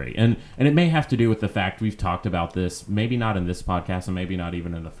story, and it may have to do with the fact we've talked about this, maybe not in this podcast and maybe not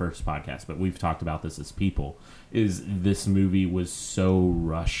even in the first podcast, but we've talked about this as people. Is this movie was so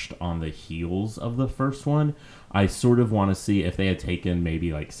rushed on the heels of the first one. I sort of want to see if they had taken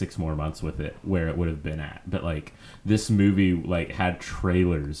maybe like 6 more months with it, where it would have been at. But like this movie like had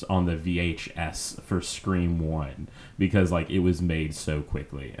trailers on the VHS for Scream 1 because like it was made so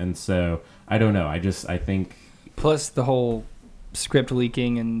quickly. And so I don't know. I think plus the whole script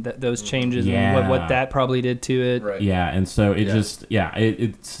leaking and those changes and what that probably did to it. Right. Yeah, and so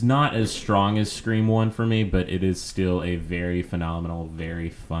it's not as strong as Scream 1 for me, but it is still a very phenomenal, very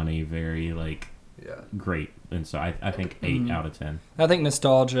funny, very like great. And so I think 8 out of 10. I think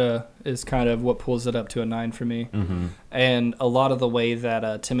nostalgia is kind of what pulls it up to a 9 for me. And a lot of the way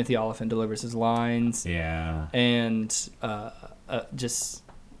that Timothy Olyphant delivers his lines. Yeah. And just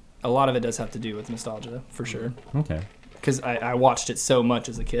a lot of it does have to do with nostalgia, for sure. Okay. Because I watched it so much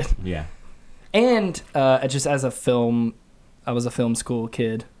as a kid. Yeah. And just as a film, I was a film school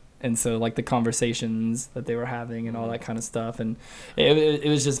kid. And so, like, the conversations that they were having and all that kind of stuff. And it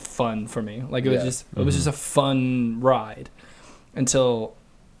was just fun for me. Like, it was just a fun ride until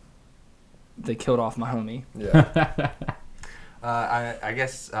they killed off my homie. Yeah. I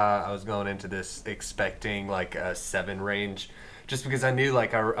guess I was going into this expecting, like, a 7 range. Just because I knew,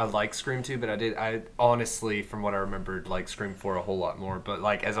 like, I liked Scream 2, but I honestly, from what I remembered, like Scream 4 a whole lot more. But,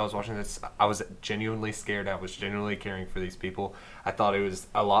 like, as I was watching this, I was genuinely scared. I was genuinely caring for these people. I thought it was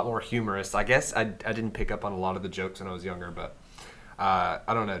a lot more humorous. I guess I didn't pick up on a lot of the jokes when I was younger, but I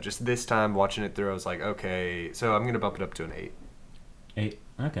don't know. Just this time, watching it through, I was like, okay, so I'm going to bump it up to an 8. 8?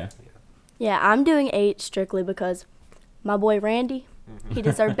 Okay. Yeah, I'm doing 8 strictly because my boy Randy, he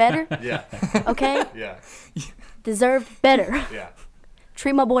deserved better. Yeah. Okay? Yeah. Deserved better. Yeah.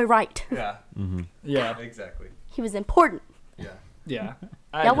 Treat my boy right. Yeah. Yeah. Exactly. He was important. Yeah. Yeah.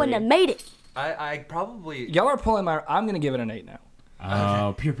 Y'all wouldn't have made it. I probably... Y'all are pulling my... I'm going to give it an 8 now.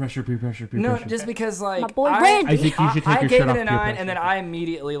 Oh, peer pressure. No, just because, like... My boy Randy. I think you should take I your gave shirt it off. a 9, and then I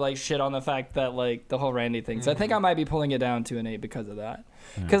immediately, like, shit on the fact that, like, the whole Randy thing. So I think I might be pulling it down to an 8 because of that.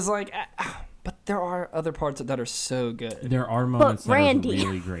 Because, like... But there are other parts that are so good. There are moments that Randy. are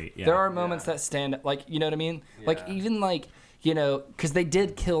really great. Yeah. There are moments that stand up, like, you know what I mean? Yeah. Like, even, like, you know, because they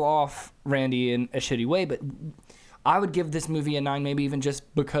did kill off Randy in a shitty way, but I would give this movie a 9 maybe even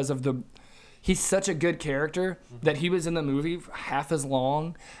just because of he's such a good character that he was in the movie half as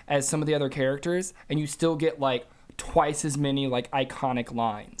long as some of the other characters, and you still get, like, twice as many, like, iconic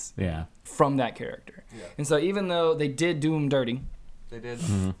lines from that character. Yeah. And so even though they did do him dirty, They did.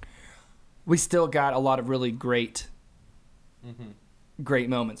 we still got a lot of really great great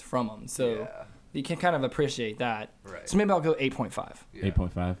moments from them. So Yeah. you can kind of appreciate that. Right. So maybe I'll go 8.5. Yeah.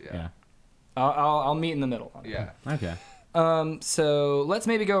 8.5. Yeah. Yeah. I'll meet in the middle. On it. Yeah. Okay. So let's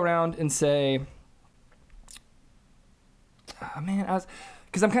maybe go around and say,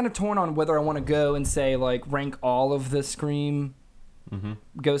 because I'm kind of torn on whether I want to go and say like rank all of the Scream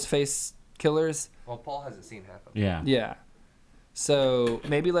Ghostface killers. Well, Paul hasn't seen half of them. Yeah. Yeah. So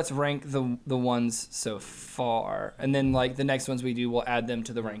maybe let's rank the ones so far, and then like the next ones we do, we'll add them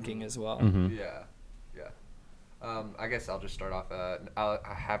to the ranking as well. Yeah. Yeah. I guess I'll just start off.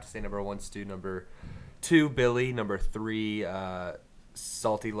 I have to say number 1, Stu. Number 2, Billy. Number 3,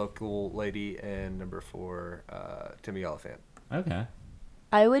 Salty Local Lady. And number 4, Timmy Elephant. Okay.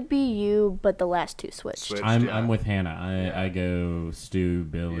 I would be you, but the last two switched. Switched, I'm yeah. I'm with Hannah. Yeah. I go Stu,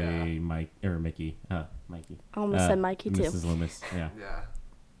 Billy, Yeah. Mike, or Mickey. Mikey. I almost said Mikey, too. Mrs. Loomis. Yeah.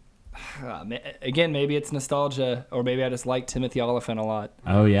 Yeah. Again, maybe it's nostalgia, or maybe I just like Timothy Oliphant a lot.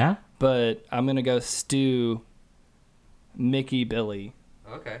 Oh yeah. But I'm gonna go Stu, Mickey, Billy.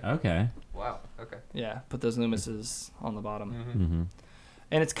 Okay. Okay. Wow. Okay. Yeah, put those Loomises on the bottom. Mm-hmm.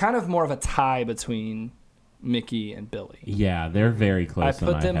 And it's kind of more of a tie between Mickey and Billy. Yeah, they're very close. I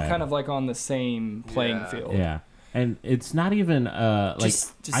put in them my head. kind of like on the same playing Yeah. field. Yeah, and it's not even like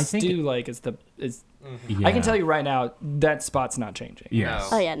Just I think. Stu, like is Yeah. I can tell you right now that spot's not changing. Yes.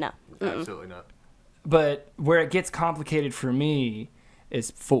 Oh, yeah, no. Absolutely not. But where it gets complicated for me is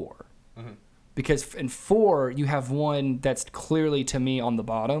 4. Because in 4 you have one that's clearly to me on the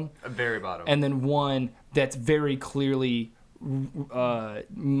bottom, Very bottom. and then one that's very clearly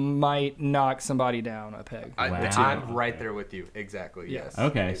might knock somebody down a peg. Wow. I'm right there with you. Exactly. Yeah. Yes.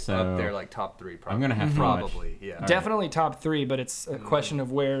 Okay, It's so up there like top 3. Probably. I'm gonna have to watch. probably. Yeah. Definitely top 3, but it's a question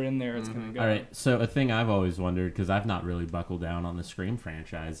of where in there it's going to go. All right, so a thing I've always wondered, because I've not really buckled down on the Scream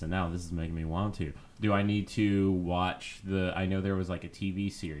franchise, and now this is making me want to. Do I need to watch I know there was like a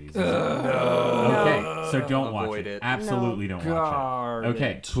TV series. Okay, so don't watch Avoid it. it. Absolutely don't watch it.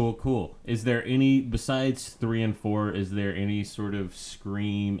 Okay, Garbage. cool. Is there any, besides 3 and 4, is there any sort of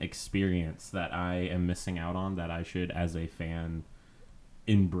Scream experience that I am missing out on that I should, as a fan,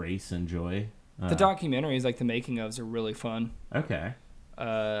 embrace, enjoy? The documentaries, like the making ofs, are really fun. Okay.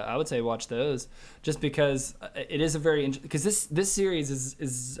 I would say watch those, just because it is a very because this series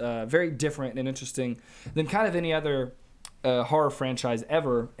is very different and interesting than kind of any other horror franchise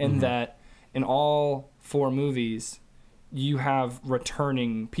ever. In that, in all 4 movies, you have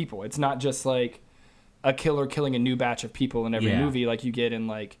returning people. It's not just like a killer killing a new batch of people in every movie, like you get in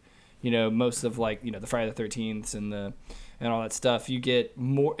like most of like the Friday the 13th and all that stuff. You get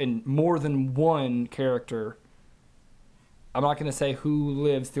more than one character. I'm not going to say who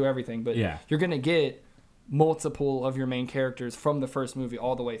lives through everything, but you're going to get multiple of your main characters from the first movie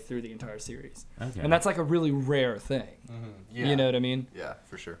all the way through the entire series. Okay. And that's like a really rare thing. Yeah. You know what I mean? Yeah,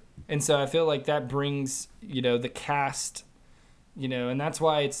 for sure. And so I feel like that brings, the cast, and that's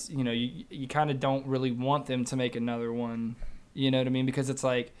why it's, you kind of don't really want them to make another one. You know what I mean? Because it's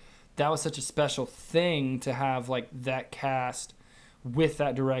like, that was such a special thing to have like that cast with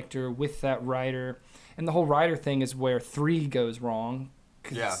that director, with that writer. And the whole writer thing is where 3 goes wrong.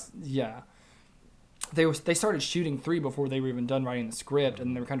 Yeah. They started shooting 3 before they were even done writing the script,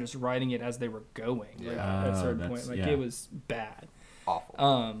 and they were kind of just writing it as they were going. Like, at a certain point, like it was bad.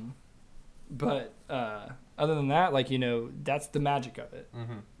 Awful. But other than that, like that's the magic of it.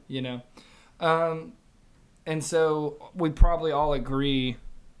 And so we probably all agree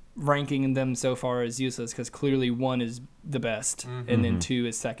ranking them so far is useless because clearly 1 is the best, and then 2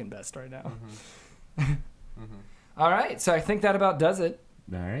 is second best right now. All right, so I think that about does it.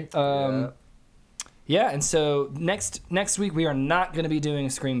 All right. Yeah, and so next week we are not going to be doing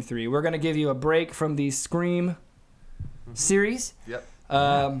Scream 3. We're going to give you a break from the Scream series. Yep.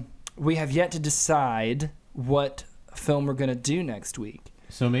 We have yet to decide what film we're going to do next week.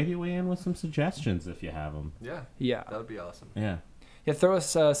 So maybe weigh in with some suggestions if you have them. Yeah. Yeah. That would be awesome. Yeah. Yeah, throw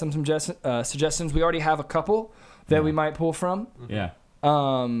us some suggestions. We already have a couple that we might pull from. Yeah.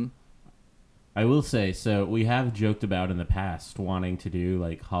 I will say, so we have joked about in the past wanting to do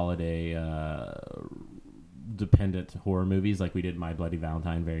like holiday dependent horror movies like we did My Bloody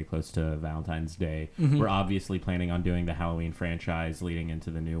Valentine very close to Valentine's Day. We're obviously planning on doing the Halloween franchise leading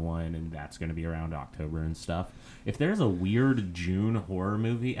into the new one, and that's going to be around October and stuff. If there's a weird June horror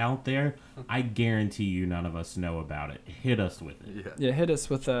movie out there, I guarantee you none of us know about it. Hit us with it. Yeah, hit us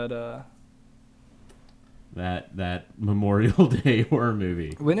with that. That Memorial Day horror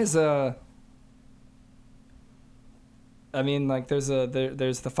movie. When is I mean, like, there's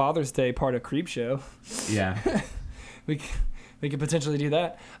the Father's Day part of Creepshow. Yeah. We We could potentially do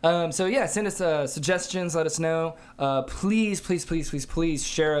that. So yeah, send us suggestions. Let us know. Please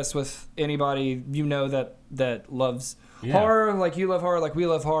share us with anybody you know that loves horror, like you love horror, like we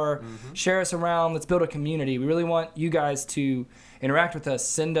love horror. Share us around. Let's build a community. We really want you guys to interact with us.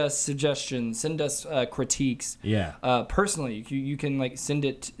 Send us suggestions. Send us critiques. Yeah. Personally, you can like send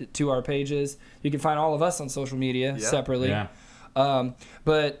it to our pages. You can find all of us on social media separately. Yeah.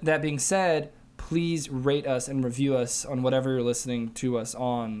 But that being said, please rate us and review us on whatever you're listening to us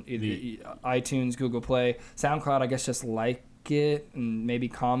on, iTunes, Google Play, SoundCloud. I guess just like it and maybe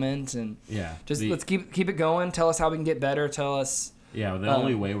comment and let's keep it going. Tell us how we can get better. Tell us. Yeah, the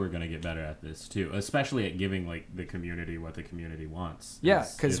only way we're gonna get better at this too, especially at giving like the community what the community wants. Yeah,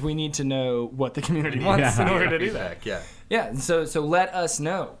 because we need to know what the community wants in order to do that. Yeah. Yeah. So let us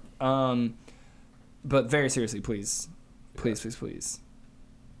know. But very seriously, please,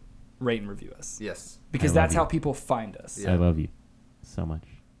 rate and review us. Yes. Because that's how people find us. I love you so much.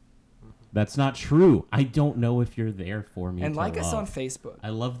 That's not true. I don't know if you're there for me. And like love. us on Facebook. I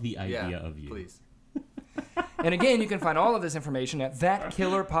love the idea of you. Please. And again, you can find all of this information at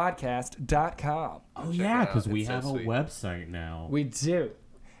thatkillerpodcast.com. Oh yeah, because we have so a website now. We do.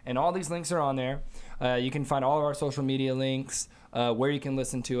 And all these links are on there. You can find all of our social media links, where you can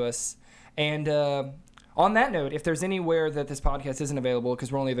listen to us. And on that note, if there's anywhere that this podcast isn't available,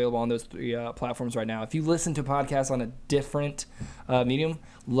 because we're only available on those 3 platforms right now, if you listen to podcasts on a different medium,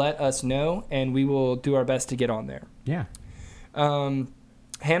 let us know, and we will do our best to get on there. Yeah.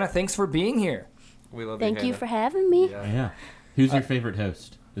 Hannah, thanks for being here. We love Thank you Hannah. for having me. Yeah. Who's your favorite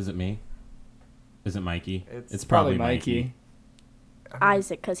host? Is it me? Is it Mikey? It's probably Mikey.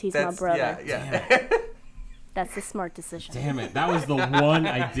 Isaac, because he's my brother. Yeah. That's the smart decision. Damn it. That was the one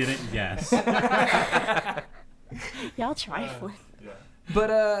I didn't guess. Y'all trifling.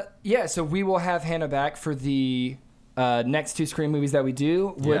 But so we will have Hannah back for the next 2 Scream movies that we do,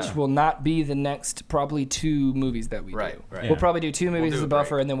 which will not be the next probably 2 movies that we do. Right. We'll probably do 2 movies do as a a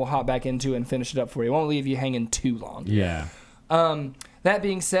buffer, break. and then we'll hop back into it and finish it up for you. Won't leave you hanging too long. Yeah. That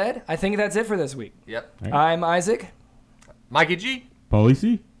being said, I think that's it for this week. Yep. Right. I'm Isaac. Mikey G.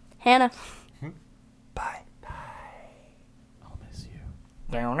 Policy? Hannah. Bye. I'll miss you.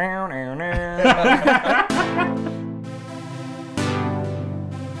 Down.